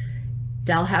have.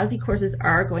 Dalhousie courses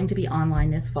are going to be online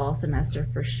this fall semester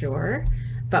for sure,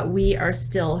 but we are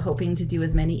still hoping to do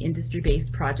as many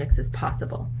industry-based projects as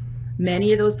possible.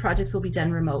 Many of those projects will be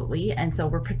done remotely, and so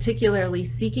we're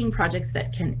particularly seeking projects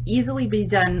that can easily be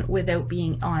done without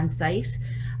being on site,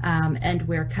 and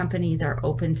where companies are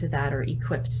open to that or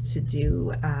equipped to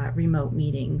do remote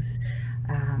meetings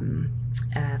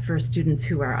for students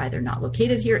who are either not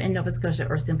located here in Nova Scotia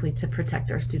or simply to protect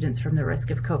our students from the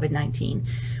risk of COVID-19.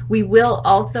 We will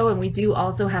also, and we do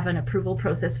also have an approval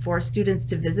process for students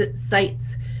to visit sites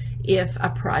if a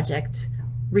project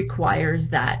requires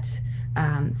that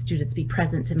students be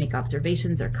present to make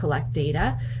observations or collect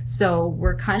data. So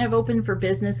we're kind of open for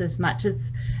business as much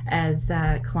as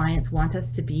clients want us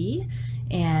to be.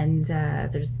 And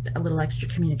there's a little extra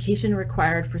communication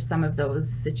required for some of those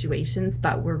situations,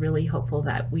 but we're really hopeful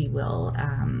that we will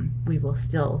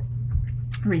still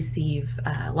receive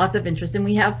lots of interest, and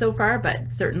we have so far, but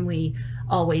certainly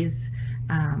always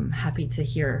happy to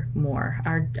hear more.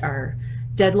 Our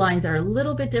deadlines are a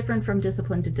little bit different from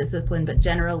discipline to discipline, but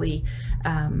generally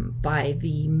by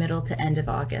the middle to end of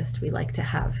August, we like to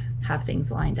have things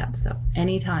lined up, so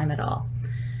anytime at all.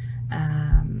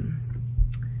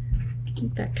 I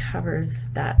think that covers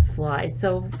that slide.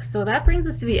 So that brings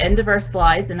us to the end of our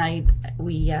slides, and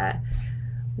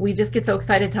we just get so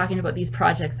excited talking about these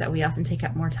projects that we often take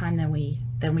up more time than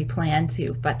we plan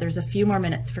to. But there's a few more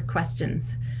minutes for questions.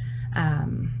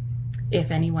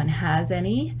 If anyone has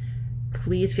any,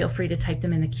 please feel free to type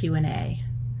them in the Q&A.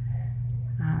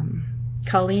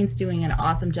 Colleen's doing an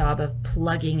awesome job of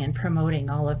plugging and promoting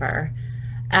all of our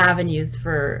avenues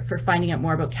for finding out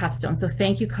more about capstone. So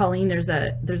thank you, Colleen. There's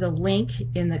a link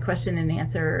in the question and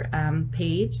answer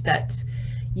page that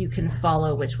you can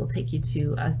follow, which will take you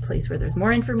to a place where there's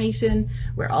more information,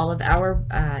 where all of our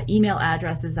email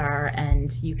addresses are,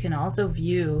 and you can also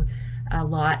view a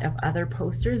lot of other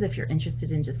posters if you're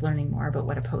interested in just learning more about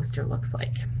what a poster looks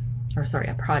like, or sorry,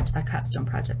 a capstone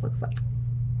project looks like.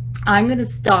 I'm going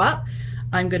to stop.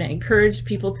 I'm going to encourage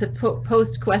people to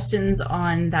post questions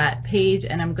on that page,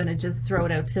 and I'm going to just throw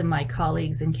it out to my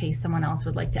colleagues in case someone else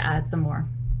would like to add some more.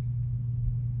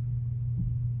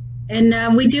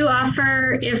 And we do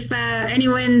offer, if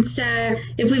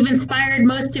if we've inspired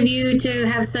most of you to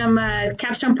have some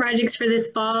capstone projects for this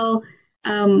fall,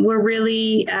 we're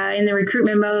really in the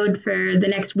recruitment mode for the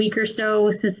next week or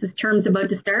so since this term's about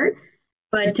to start.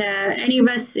 But any of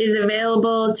us is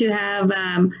available to have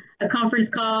a conference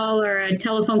call or a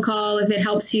telephone call if it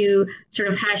helps you sort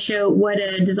of hash out what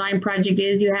a design project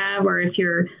is you have, or if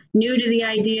you're new to the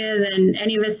idea, then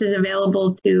any of us is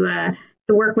available to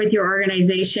work with your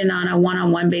organization on a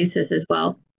one-on-one basis as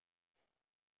well.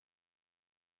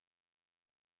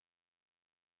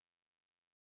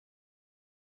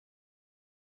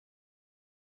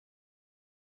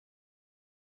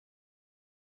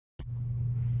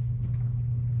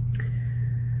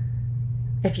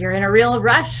 If you're in a real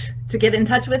rush to get in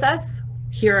touch with us,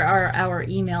 here are our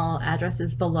email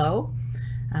addresses below.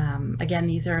 Again,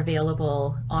 these are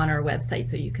available on our website,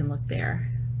 so you can look there.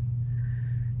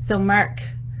 So Mark,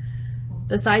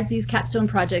 besides these capstone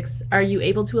projects, are you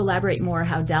able to elaborate more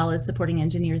how DAL is supporting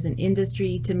engineers in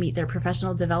industry to meet their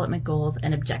professional development goals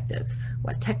and objectives?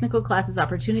 What technical classes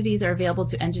opportunities are available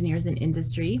to engineers in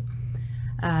industry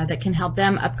that can help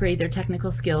them upgrade their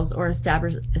technical skills or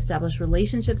establish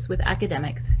relationships with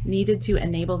academics needed to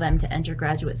enable them to enter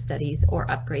graduate studies or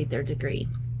upgrade their degree?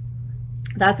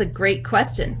 That's a great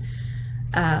question.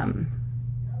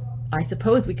 I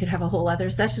suppose we could have a whole other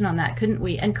session on that, couldn't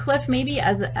we? And Clif, maybe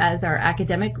as our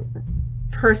academic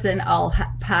person, I'll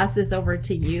pass this over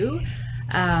to you.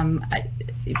 My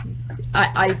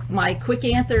quick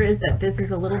answer is that this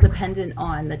is a little dependent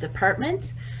on the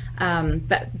department,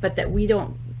 but that we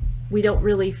don't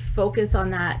really focus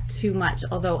on that too much.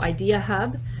 Although Idea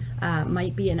Hub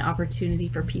might be an opportunity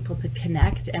for people to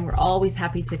connect, and we're always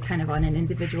happy to kind of on an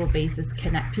individual basis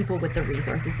connect people with the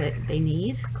resources that they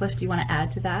need. Clif, do you want to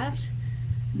add to that?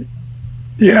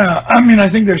 Yeah, I mean, I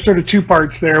think there's sort of two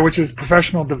parts there, which is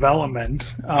professional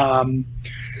development. I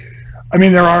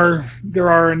mean, there are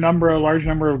a large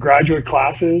number of graduate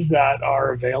classes that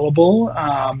are available.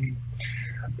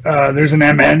 There's an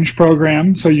MEng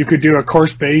program, so you could do a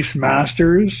course-based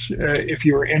master's if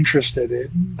you were interested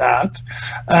in that.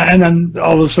 And then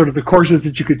all those sort of the courses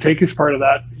that you could take as part of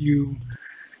that,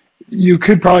 you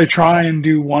could probably try and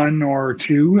do one or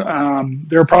two.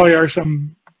 There probably are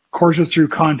some courses through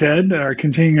ContEd or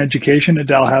continuing education at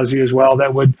Dalhousie as well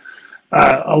that would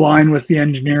align with the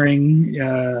engineering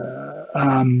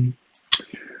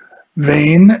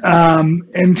vein.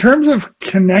 In terms of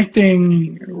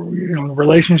connecting,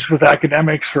 relationships with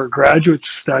academics for graduate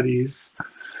studies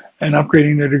and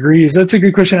upgrading their degrees, that's a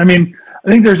good question. I mean, I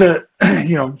think there's a,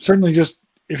 certainly just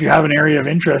if you have an area of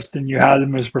interest and you had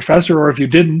them as a professor, or if you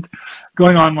didn't,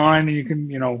 going online, you can,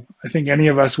 I think any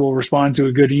of us will respond to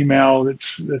a good email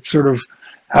that's sort of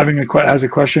has a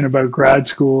question about grad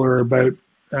school or about,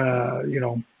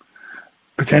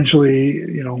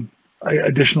 potentially,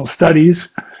 additional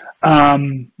studies.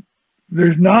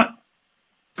 There's not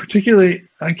particularly,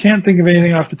 I can't think of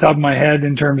anything off the top of my head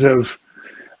in terms of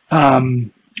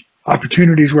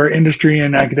opportunities where industry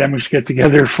and academics get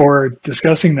together for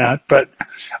discussing that. But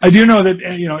I do know that,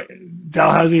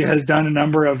 Dalhousie has done a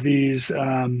number of these,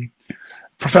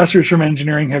 professors from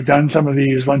engineering have done some of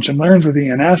these lunch and learns with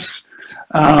ENS.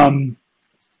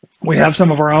 We have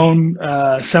some of our own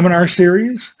seminar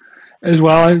series, as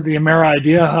well as the Amera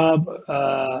Idea Hub.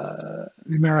 The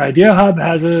Amera Idea Hub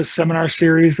has a seminar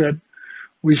series that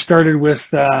we started with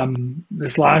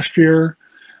this last year.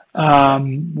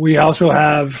 We also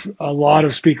have a lot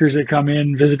of speakers that come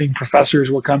in, visiting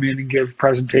professors will come in and give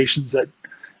presentations that,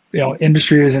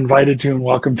 industry is invited to and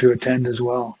welcome to attend as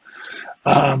well.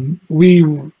 And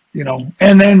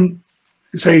then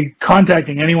say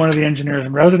contacting any one of the engineers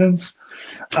in residence,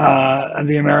 and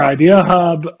the Amera Idea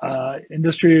Hub,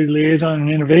 Industry Liaison and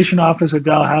Innovation Office at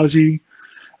Dalhousie,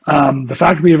 the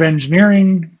Faculty of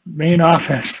Engineering main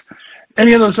office.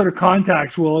 Any of those sort of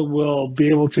contacts will be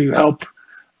able to help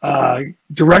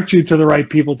direct you to the right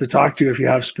people to talk to if you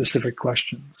have specific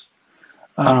questions.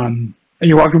 And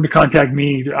you're welcome to contact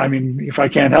me. I mean, if I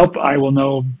can't help, I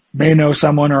will may know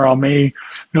someone, or may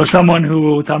know someone who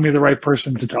will tell me the right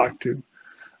person to talk to.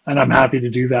 And I'm happy to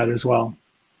do that as well.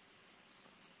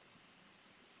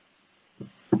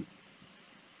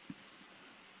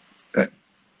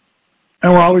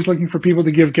 And we're always looking for people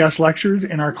to give guest lectures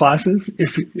in our classes.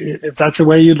 If that's a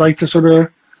way you'd like to sort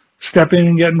of step in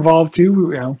and get involved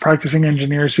too, you know, practicing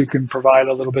engineers who can provide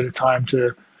a little bit of time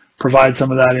to provide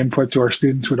some of that input to our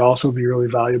students would also be really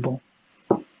valuable.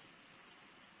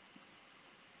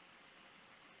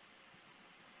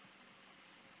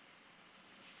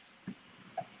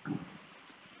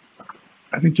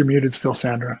 I think you're muted still,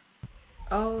 Sandra.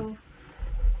 Oh.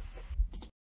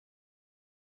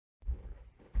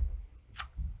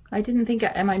 I didn't think,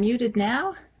 am I muted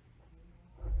now?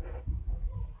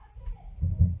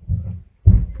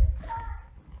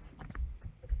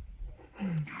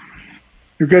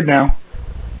 You're good now.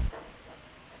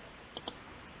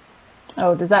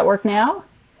 Oh, does that work now?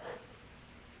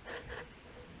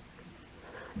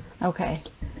 Okay.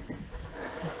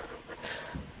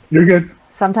 You're good.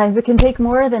 Sometimes it can take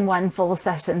more than one full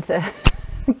session to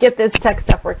get this tech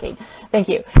stuff working. Thank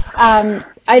you.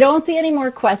 I don't see any more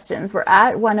questions. We're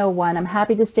at 1:01. I'm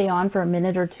happy to stay on for a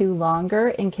minute or two longer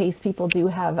in case people do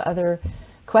have other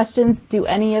questions. Do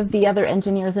any of the other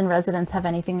engineers in residence have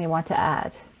anything they want to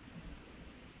add?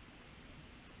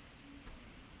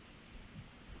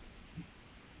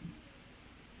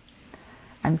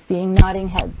 I'm seeing nodding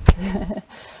heads.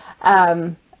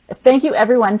 Thank you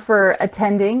everyone for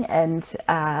attending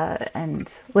and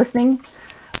listening.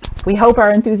 We hope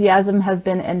our enthusiasm has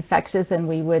been infectious, and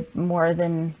we would more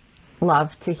than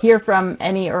love to hear from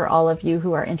any or all of you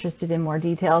who are interested in more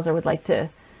details or would like to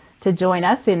join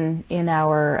us in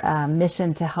our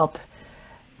mission to help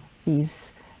these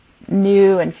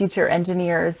new and future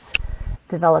engineers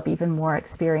develop even more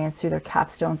experience through their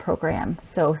capstone program.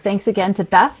 So thanks again to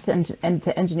Beth and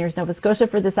to Engineers Nova Scotia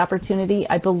for this opportunity.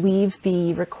 I believe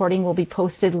the recording will be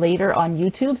posted later on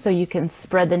YouTube, so you can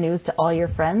spread the news to all your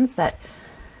friends that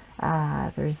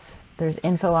there's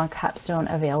info on capstone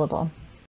available.